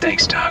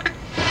 Thanks, Doc.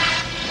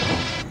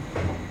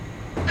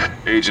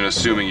 Agent,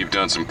 assuming you've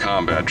done some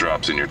combat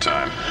drops in your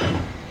time.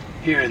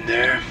 Here and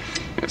there.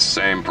 It's the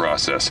same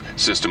process.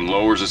 System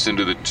lowers us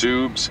into the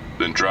tubes,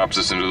 then drops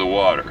us into the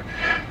water.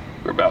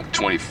 We're about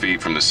 20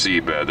 feet from the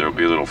seabed. There'll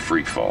be a little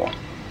free fall.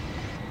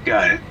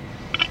 Got it.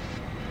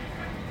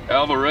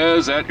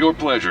 Alvarez, at your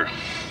pleasure.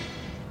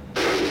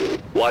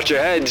 Watch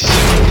your heads.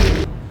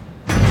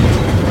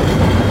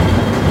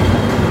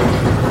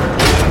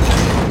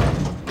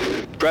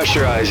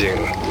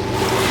 Pressurizing.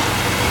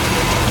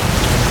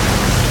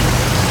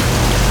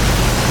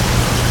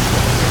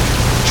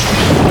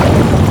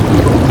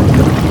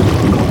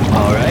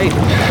 All right.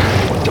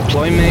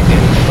 Deployment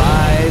in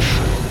 5,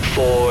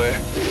 4,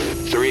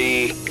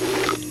 3,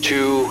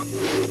 2,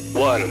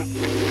 1.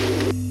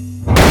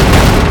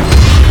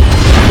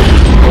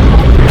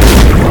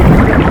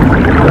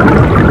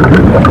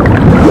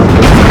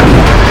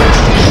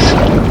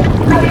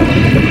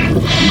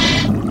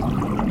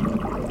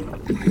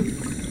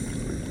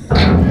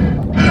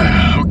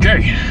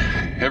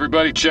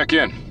 ready to check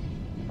in.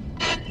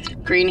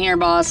 Green here,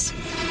 boss.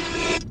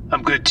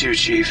 I'm good too,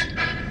 Chief.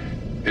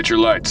 Hit your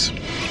lights.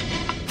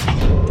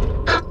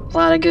 A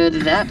lot of good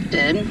that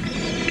did.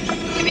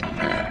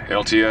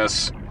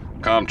 LTS,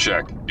 comm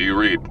check. Do you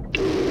read?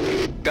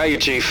 Got you,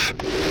 Chief.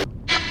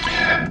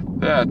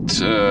 That,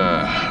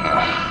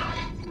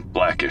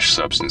 blackish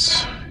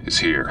substance is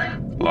here.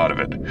 A lot of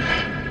it.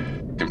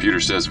 Computer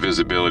says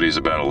visibility is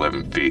about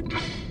 11 feet.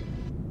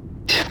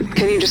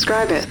 Can you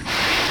describe it?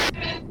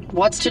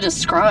 What's to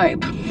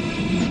describe?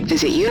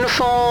 Is it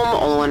uniform,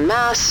 all en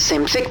masse,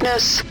 same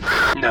thickness?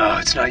 No,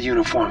 it's not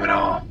uniform at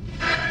all.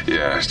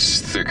 Yeah, it's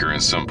thicker in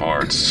some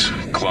parts,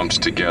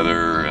 clumped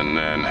together, and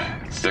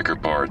then thicker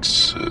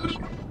parts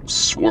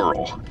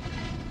swirl.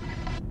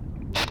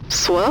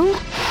 Swirl?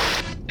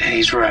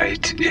 He's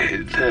right.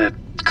 The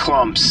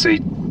clumps, they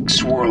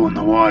swirl in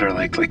the water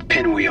like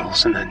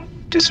pinwheels and then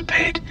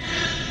dissipate.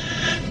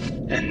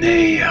 And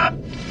they,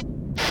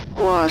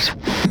 What?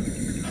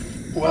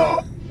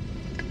 Well,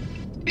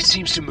 it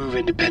seems to move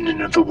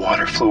independent of the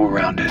water flow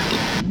around it.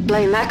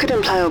 Blaine, that could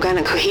imply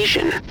organic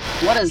cohesion.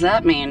 What does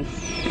that mean?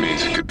 It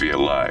means it could be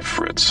alive,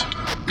 Fritz.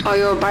 Are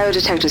your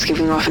biodetectors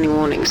giving off any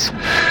warnings?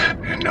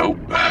 Nope.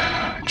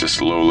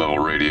 Just low-level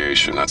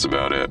radiation, that's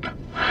about it.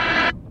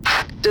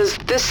 Does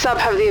this sub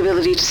have the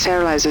ability to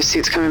sterilize those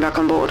suits coming back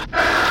on board?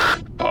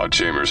 Pod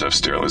chambers have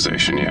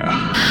sterilization,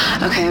 yeah.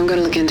 Okay, I'm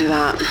gonna look into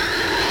that.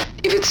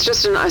 If it's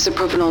just an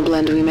isopropanol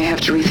blend, we may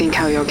have to rethink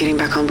how you're getting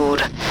back on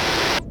board.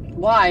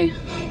 Why?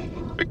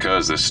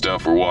 Because this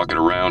stuff we're walking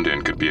around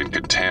in could be a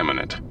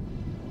contaminant.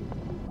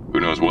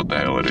 Who knows what the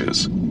hell it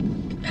is?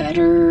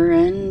 Better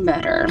and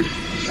better.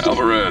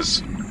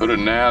 Alvarez, put a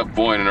nav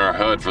point in our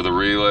HUD for the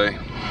relay.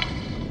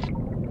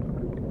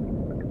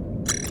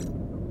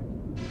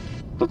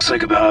 Looks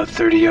like about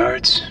 30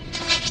 yards.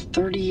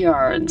 30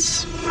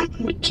 yards.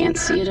 We can't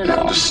see it at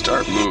all. Just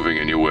start moving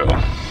and you will.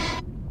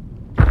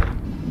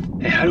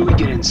 Hey, how do we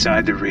get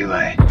inside the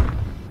relay?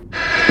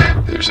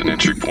 There's an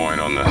entry point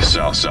on the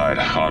south side,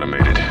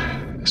 automated.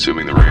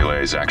 Assuming the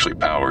relay is actually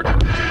powered.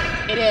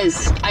 It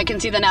is. I can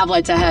see the nav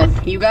lights ahead.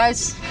 You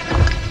guys?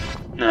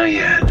 Not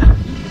yet.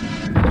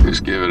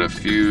 Just give it a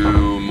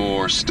few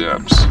more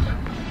steps.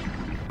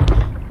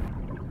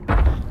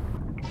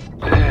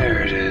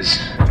 There it is.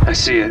 I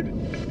see it.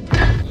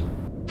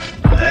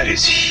 That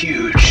is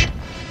huge.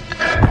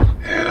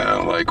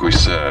 Yeah, like we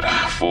said,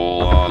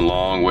 full-on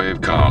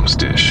long-wave comms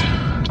dish.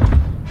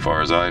 As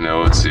far as I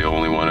know, it's the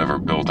only one ever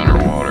built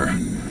underwater.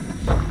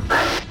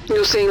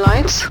 You're seeing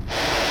lights?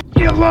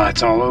 Yeah,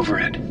 lots all over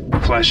it.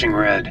 Flashing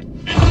red.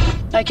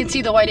 I can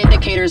see the white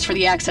indicators for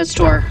the access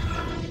door.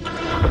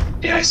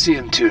 Yeah, I see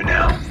them too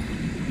now.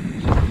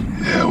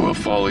 Yeah, we'll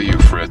follow you,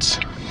 Fritz.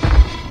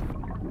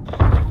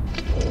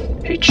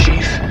 Hey,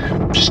 Chief.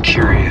 I'm just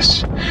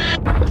curious.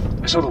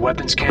 I saw the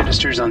weapons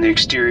canisters on the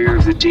exterior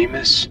of the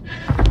Demas.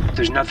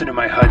 There's nothing in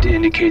my HUD to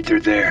indicate they're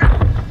there.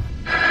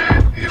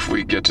 If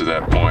we get to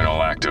that point,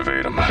 I'll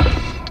activate them.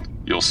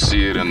 You'll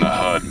see it in the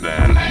HUD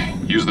then.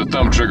 Use the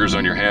thumb triggers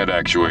on your hand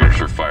actuators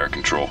for fire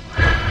control.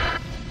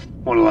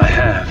 What'll I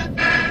have?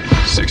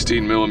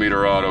 16mm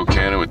auto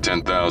cannon with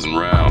 10,000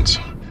 rounds.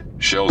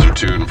 Shells are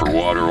tuned for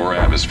water or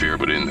atmosphere,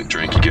 but in the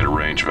drink you get a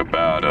range of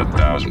about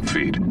 1,000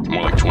 feet.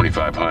 More like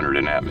 2,500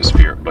 in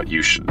atmosphere, but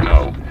you should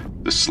know,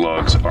 the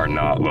slugs are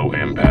not low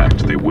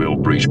impact. They will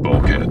breach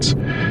bulkheads.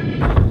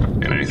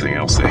 And anything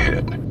else they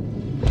hit.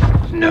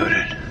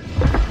 Noted.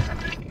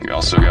 You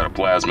also got a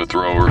plasma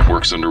thrower,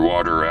 works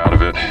underwater or out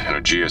of it, and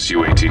a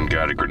GSU-18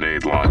 guided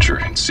grenade launcher,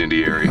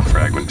 incendiary,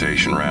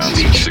 fragmentation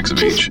rounds, 6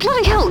 of each.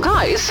 Bloody hell,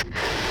 guys!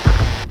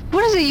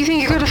 What is it you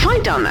think you're gonna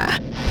find down there?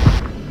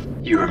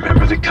 You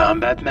remember the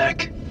combat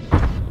mech?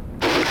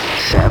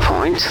 Fair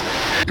point.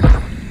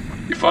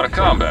 You fought a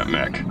combat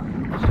mech.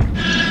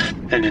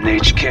 And an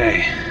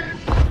HK.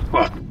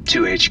 Well,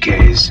 2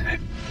 HKs.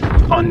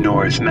 On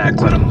North,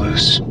 Mac let them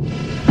loose.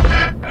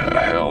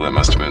 Hell, that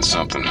must have been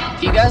something.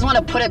 If you guys want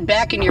to put it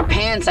back in your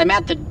pants, I'm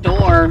at the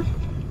door.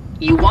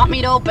 You want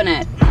me to open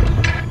it?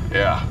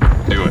 Yeah,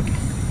 do it.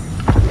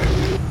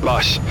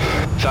 Boss,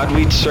 thought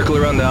we'd circle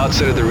around the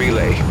outside of the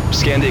relay,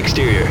 scan the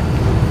exterior.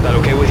 That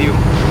okay with you?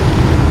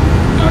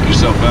 Knock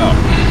yourself out.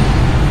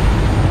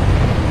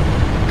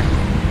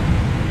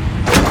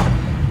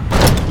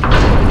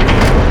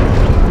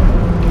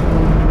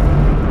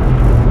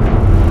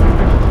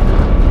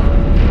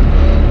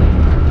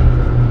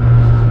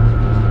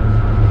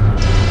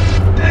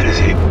 That is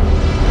a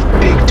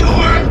big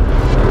door.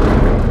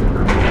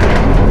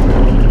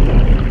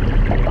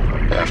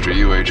 After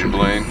you, Agent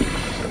Blaine.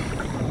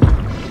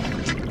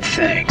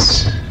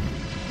 Thanks.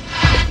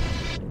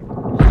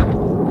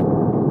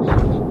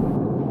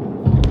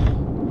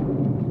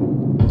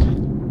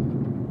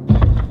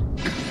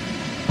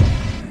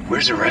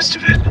 Where's the rest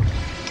of it?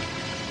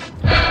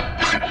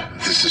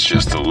 This is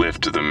just the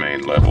lift to the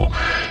main level.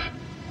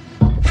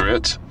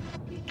 Fritz?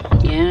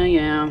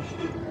 Yeah.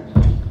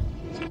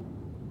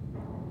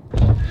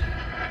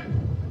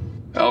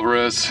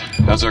 Alvarez,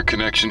 how's our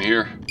connection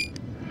here?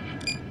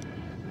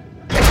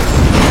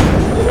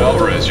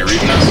 Alvarez, you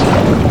reading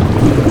us?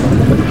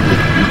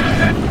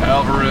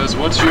 Alvarez,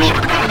 what's your...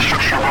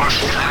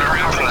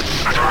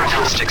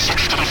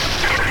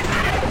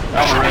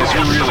 Alvarez,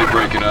 you're really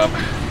breaking up.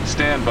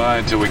 Stand by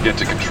until we get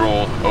to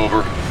control.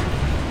 Over.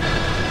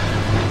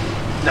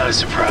 Not a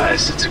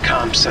surprise. It's a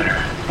comm center.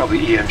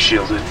 Probably EM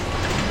shielded.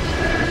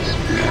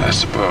 Yeah, I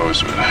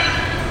suppose, but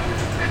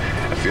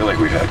I feel like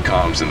we've had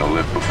comms in the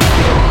lift before,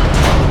 though.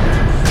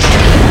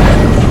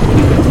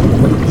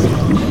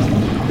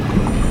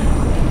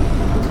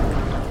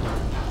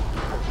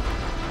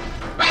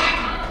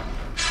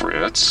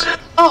 Fritz?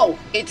 Oh,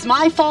 it's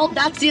my fault?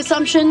 That's the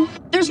assumption?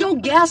 There's no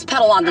gas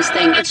pedal on this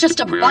thing. It's just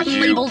a button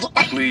labeled...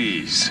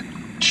 Please,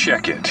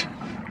 check it.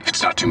 If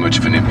it's not too much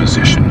of an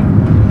imposition.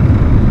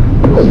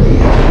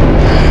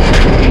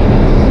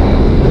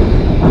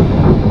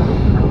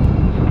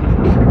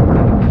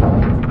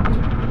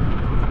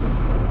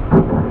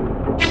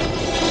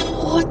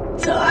 What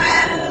the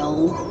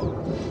hell?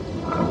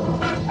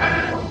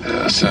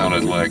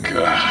 Sounded like,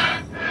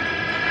 I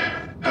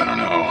don't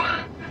know,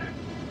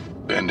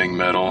 bending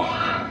metal,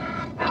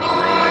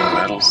 groaning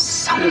metal.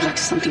 Sounded like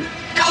something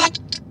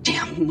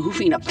goddamn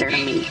moving up there to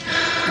me.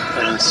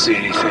 I don't see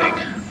anything.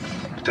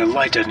 The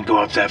light doesn't go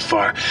up that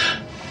far.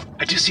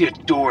 I do see a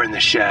door in the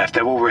shaft.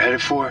 That what we're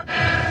headed for?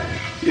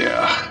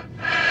 Yeah.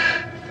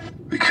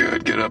 We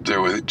could get up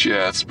there with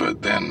jets,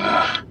 but then,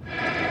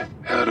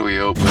 how do we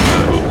open it?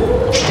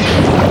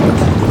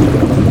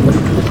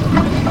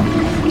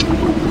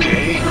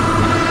 Okay.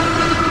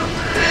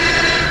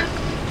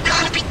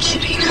 Gotta be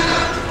kidding.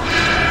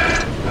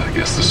 I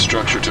guess the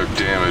structure took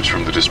damage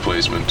from the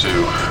displacement,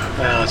 too.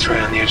 Well, it's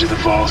right on the edge of the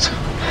vault.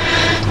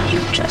 You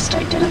just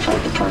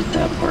identified the part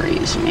that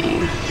worries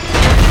me.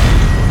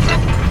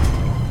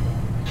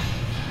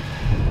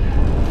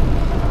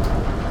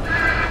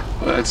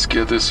 Let's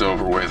get this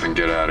over with and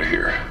get out of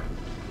here.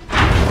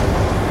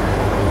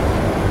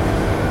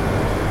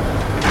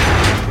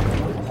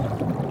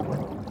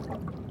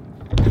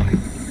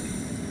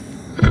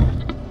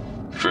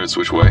 Fritz,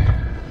 which way?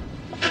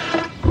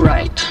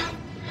 Right.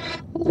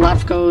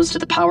 Left goes to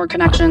the power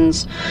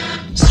connections.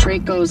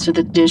 Straight goes to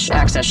the dish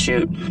access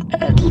chute.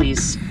 At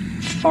least,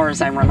 far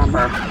as I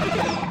remember.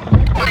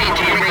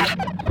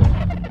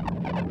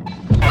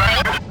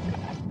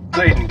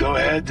 Clayton, go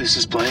ahead. This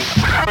is Blake.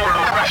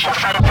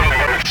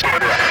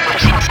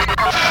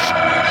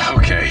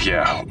 Okay,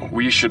 yeah.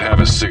 We should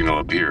have a signal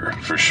up here,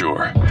 for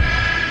sure.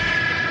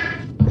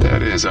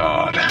 That is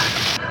odd.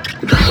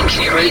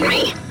 Can you read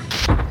me?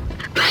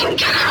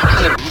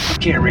 I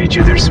can't read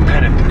you. There's some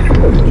kind of...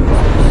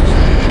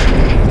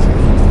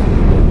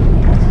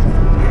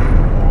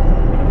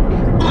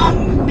 Oh,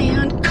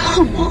 man,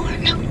 come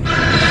on.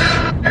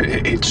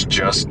 It's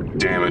just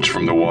damage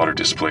from the water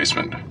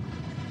displacement.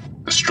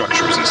 The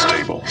structure isn't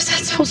stable. Is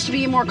that supposed to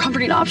be a more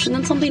comforting option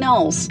than something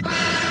else?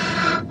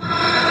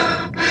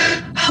 How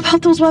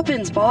about those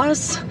weapons,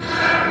 boss?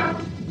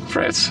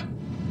 Fritz,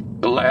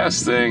 the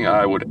last thing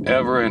I would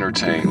ever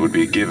entertain would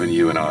be giving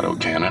you an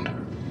autocannon.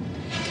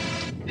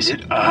 Is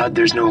it odd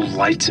there's no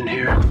lights in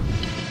here?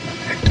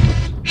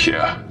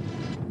 Yeah,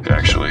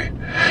 actually.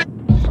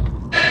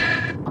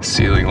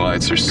 Ceiling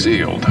lights are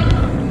sealed.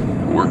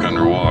 Work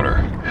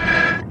underwater.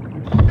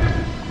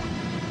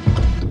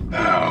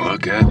 Oh,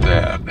 look at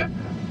that.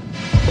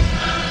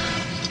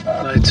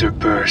 Lights are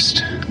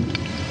burst.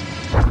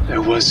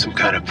 There was some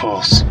kind of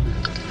pulse.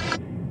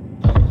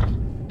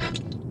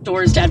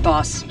 Door's dead,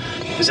 boss.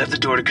 Is that the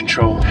door to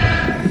control?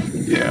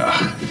 Yeah.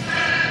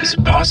 Is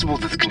it possible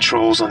that the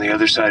controls on the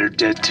other side are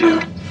dead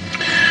too?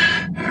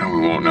 Yeah, we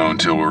won't know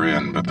until we're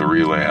in, but the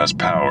relay has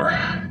power.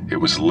 It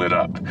was lit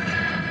up.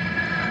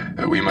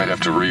 We might have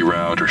to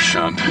reroute or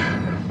shunt.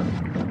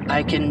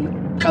 I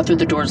can cut through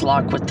the door's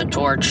lock with the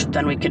torch,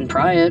 then we can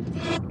pry it.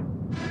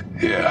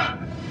 Yeah,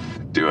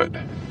 do it.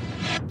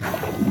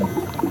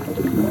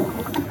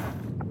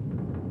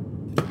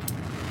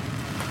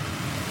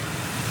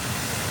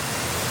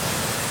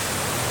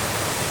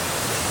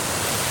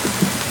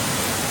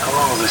 How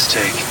long will this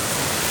take?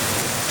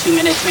 2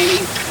 minutes, maybe?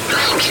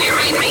 Blaine, can you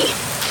read me?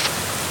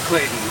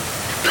 Clayton.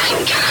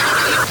 Blaine, get out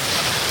of here.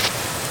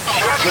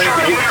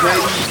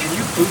 Clayton, can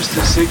you boost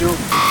the signal?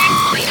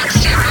 We got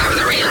stereo of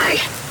the relay.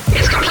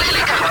 It's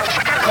completely covered.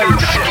 Clayton, I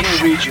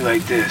can't read you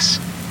like this.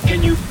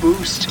 Can you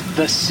boost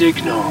the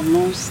signal?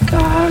 Almost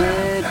got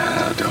it.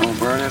 Don't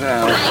burn it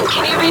out. Blaine,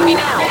 can you read me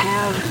now?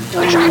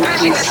 I tried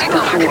boosting the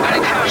signal for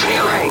kinetic powers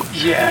relay.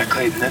 Yeah,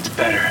 Clayton, that's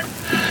better.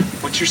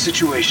 What's your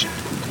situation?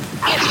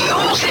 It's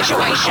your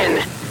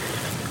situation.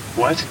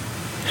 What?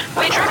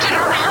 We drifted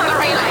around the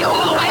relay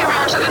all the way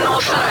around to the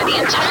north side. The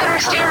entire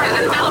exterior is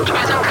enveloped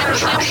by some kind of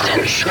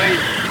substance. Clayton,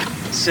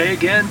 say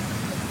again?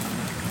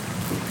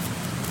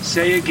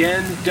 Say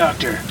again,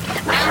 Doctor.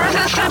 There is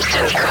a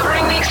substance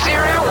covering the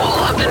exterior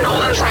wall of the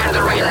northern side of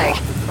the relay.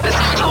 The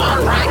signal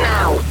on right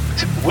now.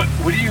 What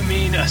do you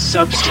mean, a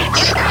substance?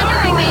 It's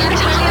covering the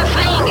entire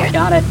thing.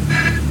 Got it.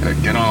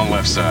 Get on the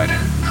left side.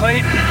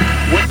 Clayton,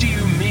 what do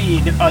you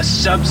mean, a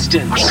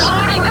substance?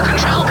 Including the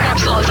control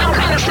capsule, some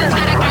kind of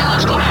synthetic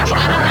biological mass. I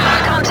don't know,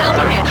 I can't tell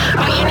from here.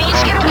 But you need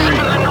to get away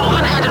from the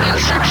northern end of that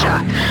structure.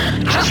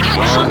 Just get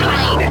to the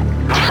plane.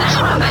 Get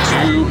to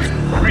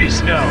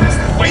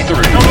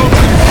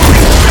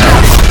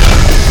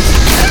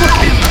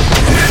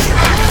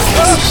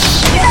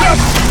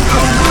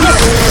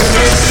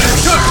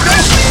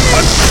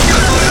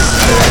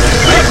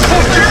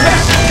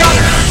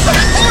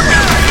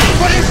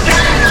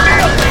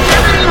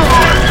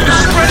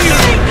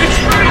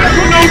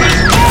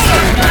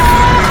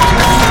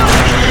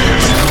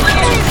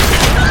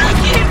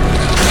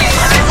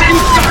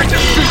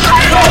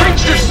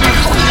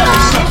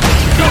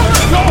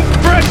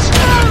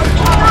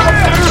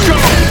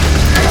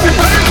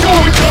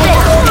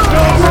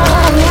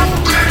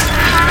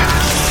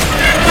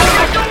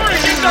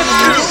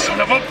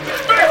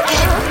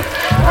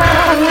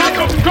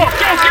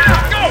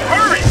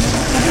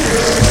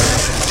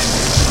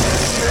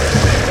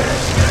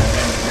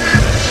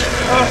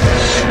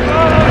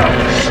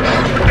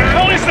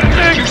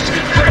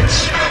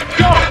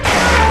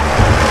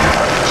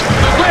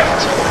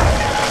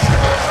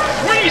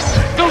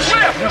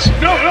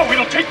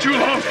too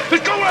long.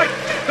 Let's go right.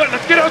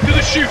 Let's get out through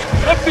the chute.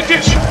 Up the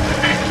ditch.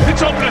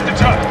 It's open at the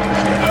top.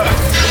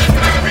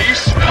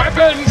 Reese,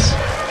 weapons.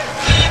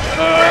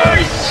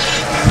 Reese!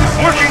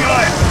 Working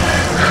line.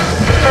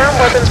 Firm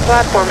weapons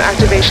platform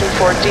activation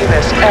for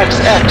Demas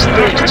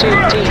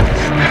XX32D.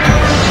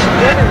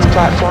 Weapons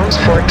platforms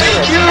for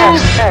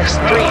Demas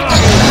XX32D.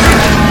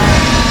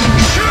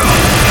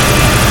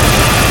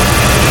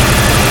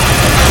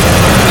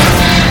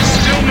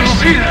 Still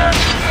moving.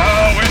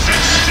 How is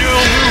it still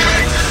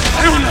moving?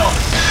 I don't know.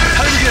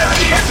 How do we get out of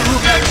here? Up the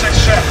roof access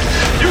shaft.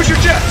 Use your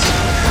jets.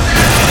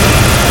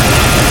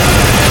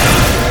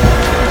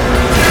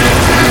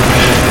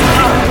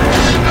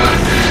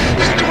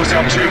 The door's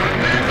out too.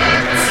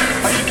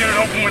 I can get it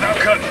open without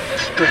cutting.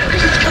 Good,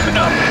 because it's coming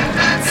up.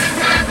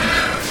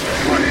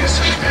 What is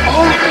it?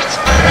 All of it!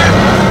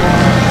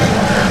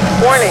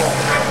 Warning.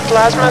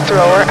 Plasma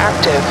thrower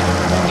active.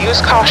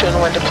 Use caution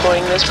when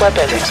deploying this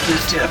weapon. It's the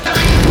dip.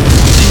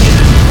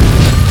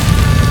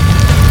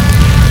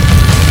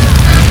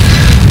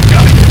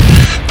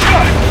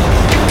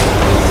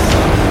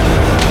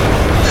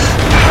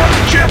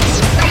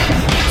 Jets!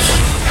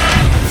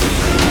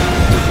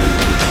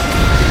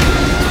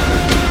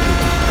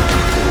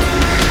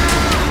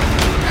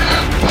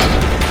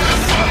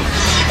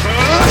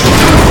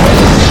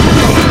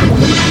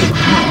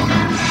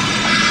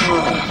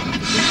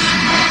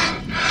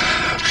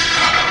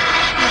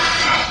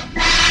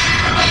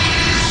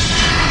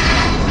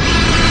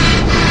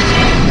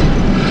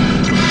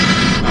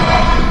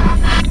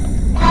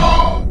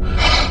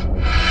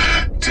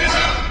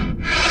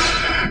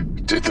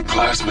 Did the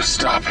plasma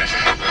stop it?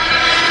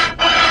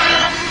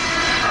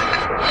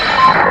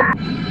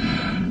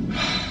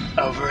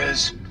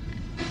 Alvarez,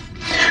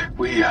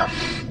 we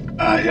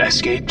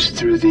escaped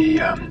through the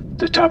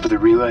top of the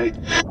relay.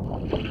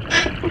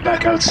 We're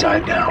back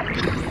outside now.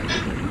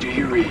 Do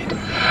you read?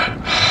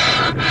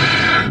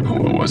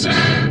 What was it?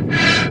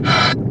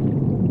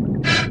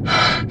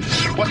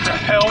 What the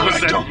hell was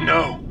that? I don't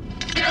know.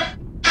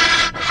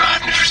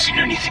 I've never seen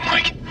anything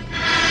like it.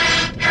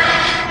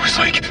 It was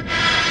like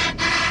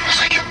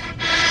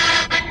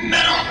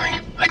metal,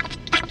 like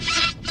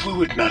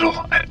fluid metal.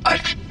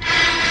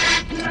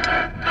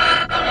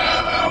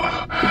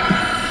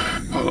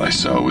 All I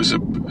saw was a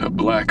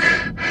black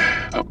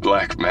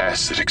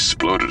mass that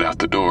exploded out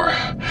the door.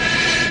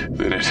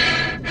 Then it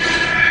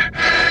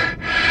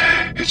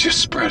just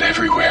spread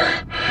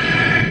everywhere.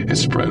 It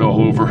spread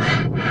all over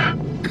her.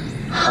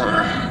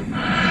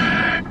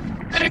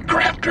 Then it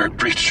grabbed her,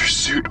 it reached her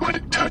suit when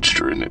it touched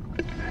her, and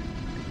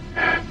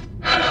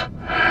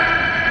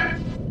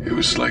it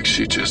was like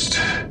she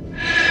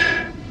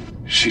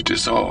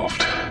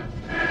dissolved.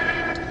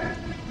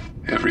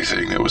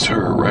 Everything that was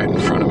her right in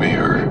front of me,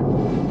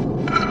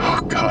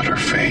 oh God, her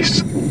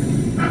face.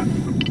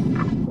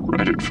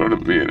 Right in front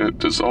of me, and it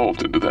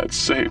dissolved into that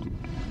same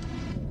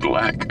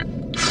black.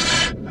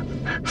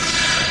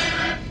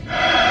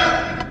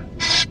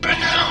 Spread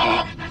in the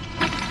hall.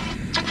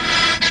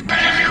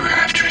 Spread everywhere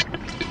after it.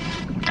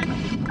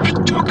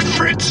 It took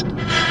Fritz.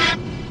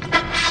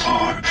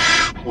 Floor,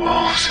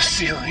 walls, the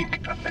ceiling.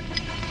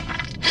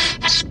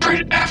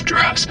 Spread after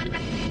us.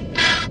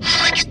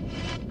 Like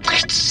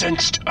it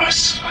sensed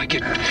us. Like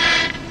it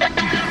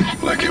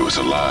was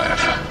alive.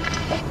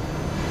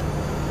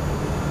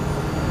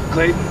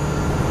 Clayton,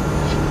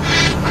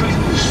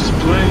 this is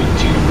Blaine.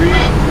 Do you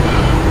read?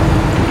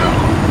 No.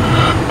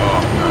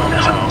 Oh,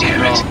 no.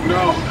 Damn it.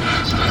 No.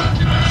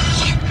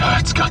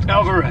 It's got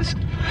Alvarez.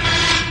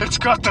 It's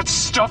got that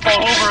stuff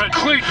all over it.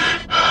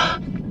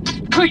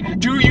 Clayton,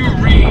 do you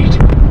read?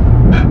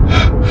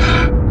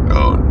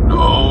 Oh,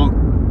 no.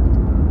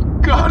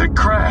 God, it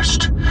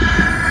crashed.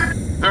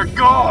 They're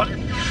gone.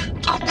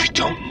 We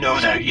don't know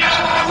that yet.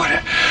 What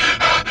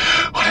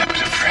happened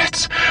to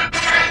Fritz?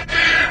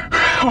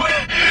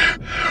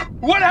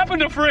 What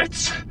happened to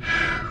Fritz?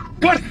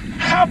 What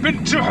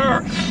happened to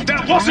her?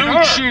 That wasn't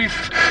her!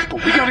 Chief,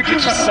 but we gotta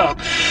get to sub.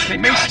 They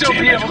may still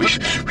be able to...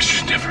 We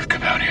should never have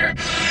come out here.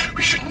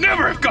 We should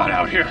never have got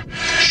out here.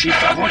 Chief,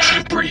 I want you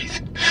to breathe.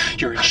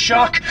 You're in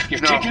shock. You're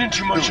taking in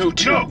too much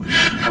O2. No.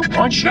 I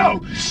want you...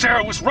 No,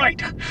 Sarah was right.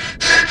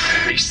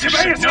 They made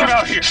us come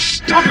out here.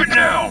 Stop it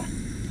now.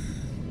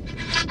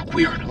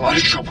 We are in a lot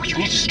of trouble. You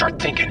need to start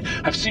thinking.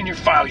 I've seen your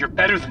file. You're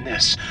better than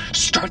this.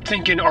 Start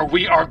thinking or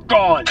we are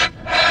gone.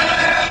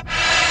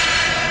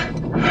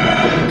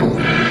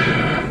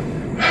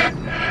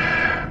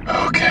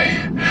 Okay.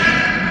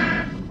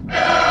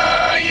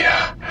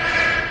 Yeah.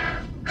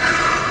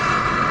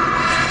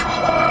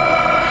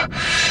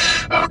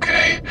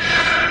 Okay.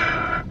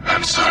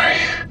 I'm sorry.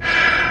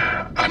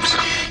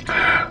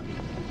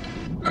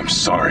 I'm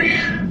sorry.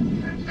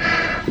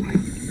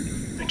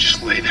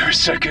 Just lay there a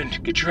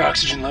second. Get your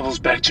oxygen levels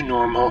back to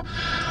normal.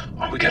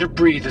 All we gotta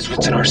breathe is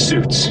what's in our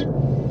suits.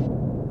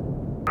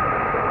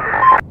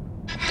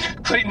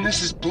 Clayton,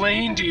 this is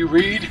Blaine. Do you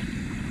read?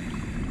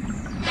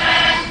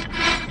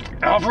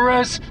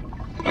 Alvarez?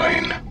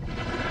 Blaine.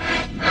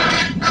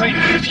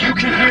 Clayton, if you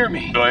can hear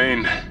me.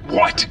 Blaine.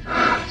 What?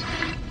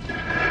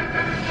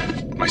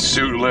 My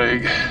suit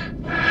leg.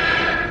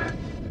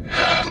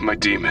 My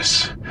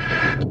Demas.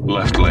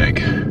 Left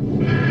leg.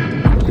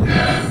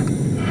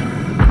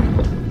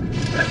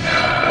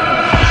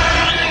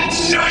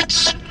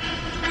 Nuts.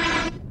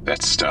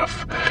 That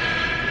stuff.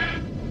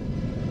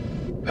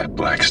 That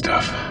black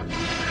stuff.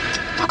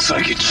 Looks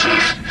like it,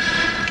 Chief.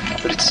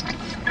 But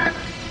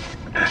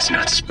it's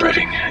not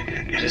spreading.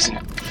 It isn't.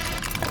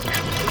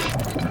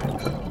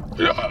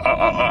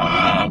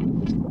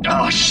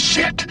 Oh,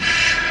 shit.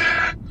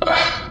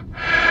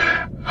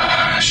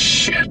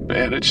 Shit,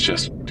 man. It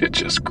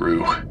just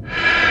grew.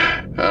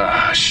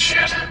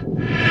 Shit.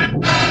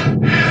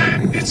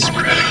 It's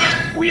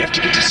spreading. We have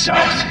to get to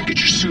south. Get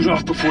your suit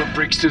off before it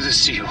breaks through the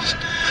seals.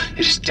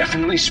 It is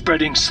definitely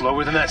spreading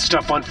slower than that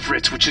stuff on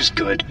Fritz, which is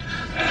good.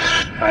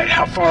 Alright,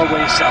 how far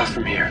away is south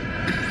from here?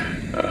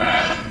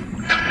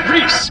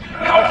 Reese,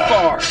 how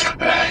far?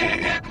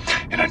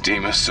 In a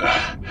Demas,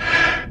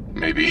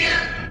 maybe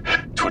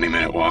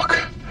 20-minute walk.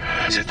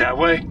 Is it that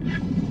way?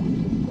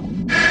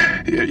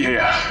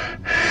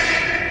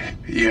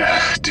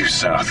 Yeah, due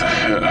south.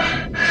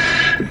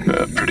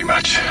 Pretty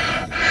much.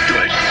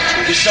 Good. So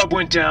when the sub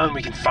went down,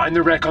 we can find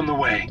the wreck on the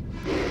way.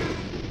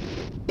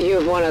 You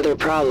have one other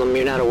problem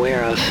you're not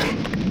aware of.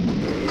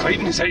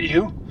 Clayton, is that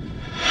you?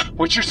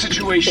 What's your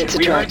situation? It's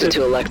attracted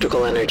to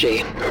electrical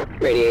energy,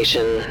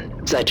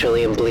 radiation,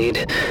 zetralium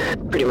bleed,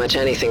 pretty much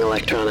anything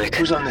electronic.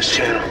 Who's on this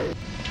channel?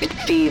 It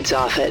feeds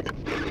off it.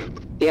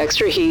 The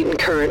extra heat and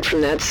current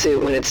from that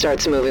suit when it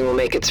starts moving will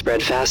make it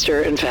spread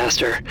faster and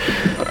faster.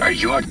 Are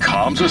you on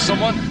comms with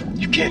someone?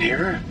 You can't hear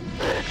her?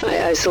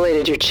 I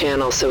isolated your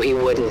channel so he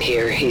wouldn't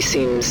hear. He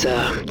seems,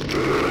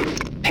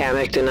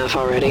 panicked enough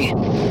already.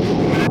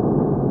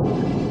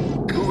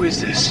 Who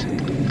is this?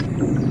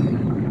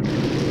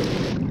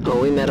 Oh,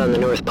 we met on the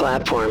north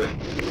platform.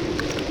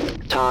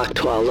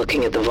 Talked while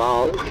looking at the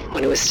vault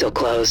when it was still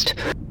closed.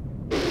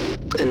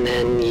 And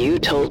then you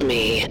told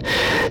me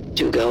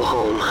to go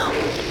home.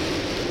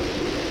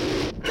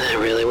 I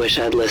really wish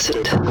I'd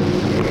listened.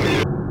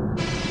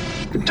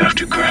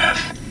 Dr.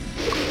 Graff.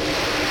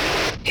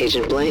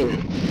 Agent Blaine.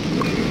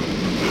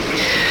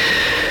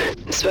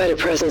 In spite of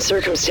present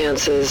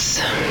circumstances,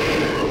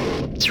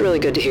 it's really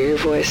good to hear your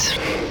voice.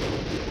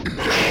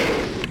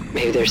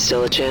 Maybe there's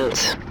still a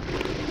chance.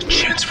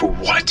 Chance for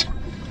what?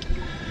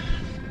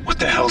 What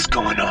the hell's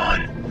going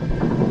on?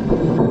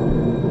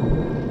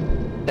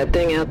 That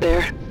thing out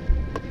there,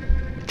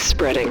 it's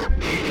spreading.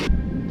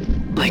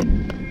 Like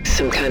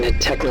some kind of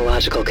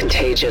technological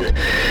contagion.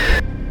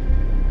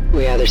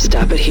 We either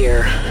stop it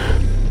here,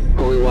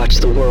 or we watch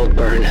the world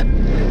burn.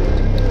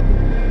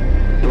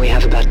 And we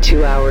have about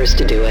 2 hours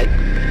to do it.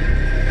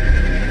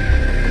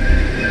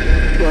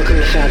 Welcome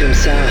to Fathom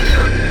South.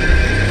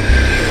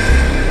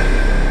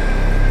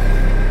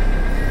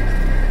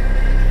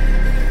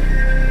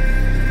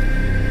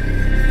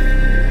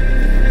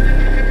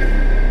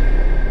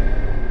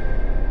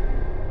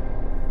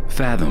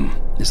 Fathom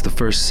is the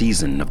first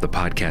season of the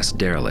podcast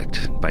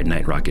Derelict by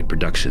Night Rocket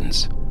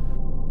Productions.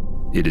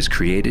 It is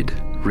created,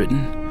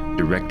 written,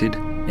 directed,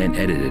 and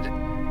edited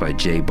by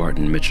J.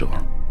 Barton Mitchell,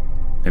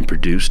 and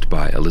produced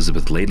by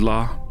Elizabeth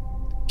Laidlaw,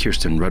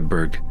 Kirsten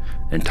Rudberg,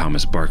 and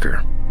Thomas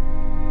Barker.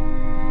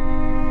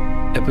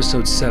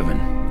 Episode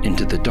 7,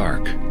 Into the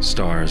Dark,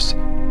 stars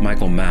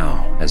Michael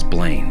Mao as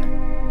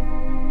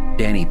Blaine,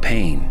 Danny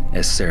Payne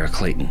as Sarah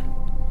Clayton,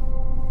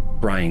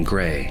 Brian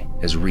Gray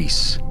as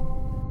Reese,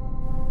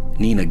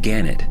 Nina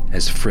Gannett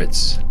as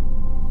Fritz,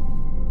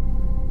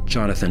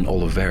 Jonathan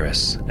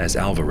Oliveris as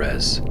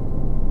Alvarez,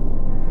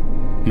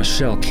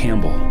 Michelle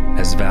Campbell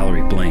as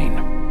Valerie Blaine,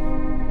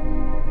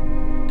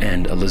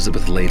 and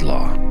Elizabeth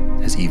Laidlaw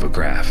as Eva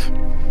Graff.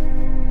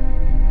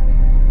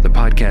 The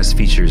podcast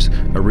features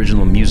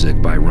original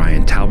music by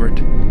Ryan Talbert,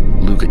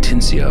 Luca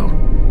Tincio,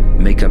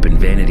 makeup and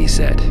vanity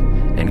set,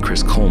 and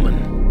Chris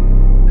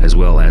Coleman, as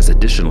well as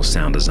additional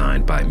sound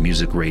design by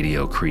Music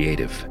Radio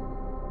Creative.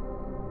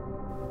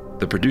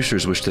 The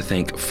producers wish to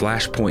thank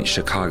Flashpoint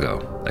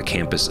Chicago, a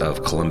campus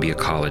of Columbia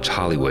College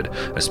Hollywood,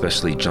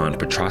 especially John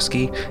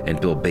Petrosky and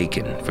Bill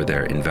Bacon for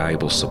their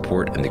invaluable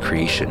support in the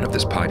creation of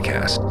this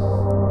podcast.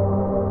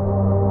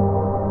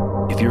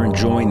 If you're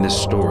enjoying this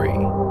story,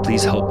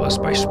 please help us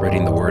by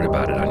spreading the word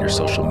about it on your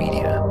social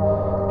media,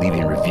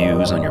 leaving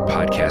reviews on your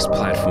podcast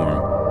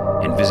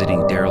platform, and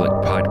visiting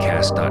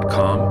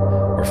derelictpodcast.com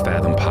or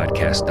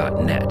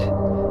fathompodcast.net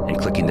and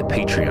clicking the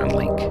Patreon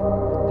link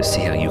to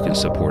see how you can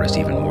support us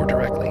even more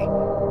directly.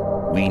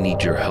 We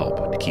need your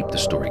help to keep the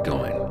story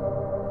going.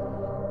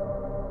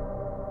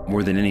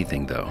 More than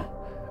anything, though,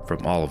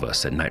 from all of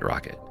us at Night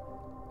Rocket,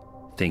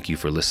 thank you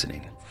for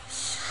listening.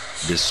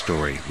 This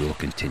story will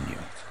continue.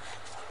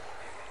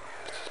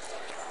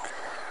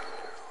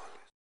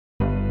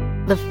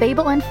 The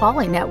Fable and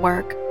Folly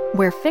Network,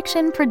 where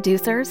fiction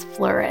producers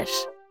flourish.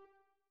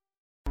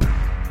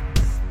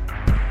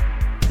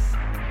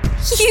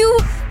 You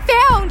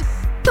found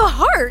the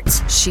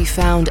heart! She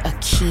found a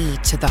key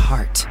to the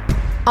heart.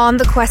 On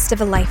the quest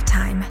of a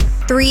lifetime,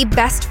 3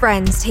 best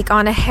friends take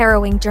on a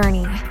harrowing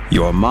journey.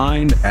 Your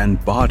mind and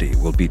body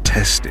will be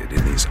tested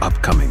in these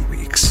upcoming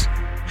weeks,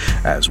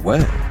 as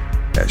well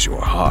as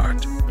your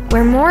heart.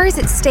 where more is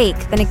at stake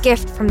than a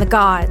gift from the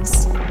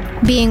gods.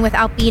 Being with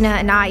Albina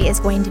and I is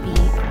going to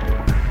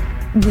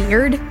be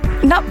weird.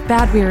 Not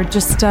bad weird,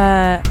 just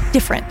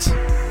different.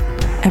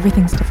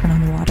 Everything's different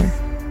on the water.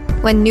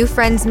 When new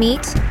friends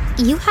meet,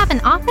 you have an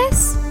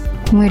office?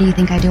 Where do you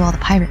think I do all the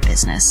pirate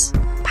business?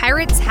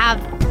 Pirates have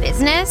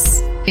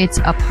business? It's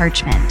a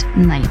parchment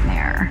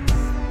nightmare.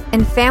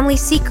 And family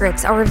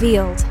secrets are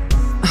revealed.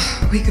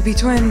 We could be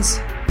twins.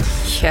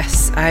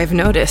 Yes, I've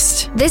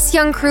noticed. This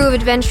young crew of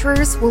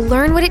adventurers will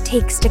learn what it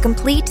takes to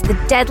complete the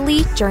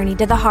deadly journey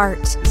to the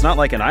heart. It's not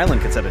like an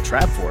island could set a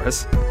trap for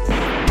us.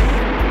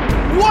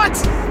 What?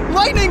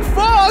 Lightning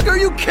fog? Are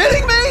you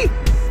kidding me?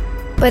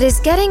 But is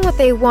getting what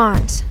they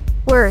want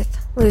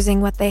worth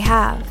losing what they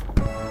have?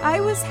 I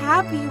was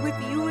happy with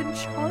you and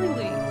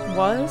Charlie.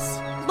 Was?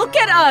 Look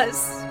at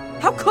us!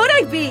 How could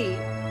I be?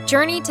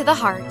 Journey to the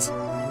Heart.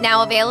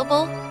 Now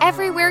available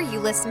everywhere you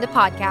listen to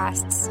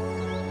podcasts.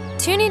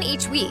 Tune in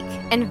each week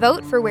and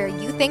vote for where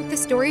you think the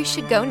story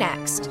should go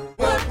next.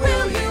 What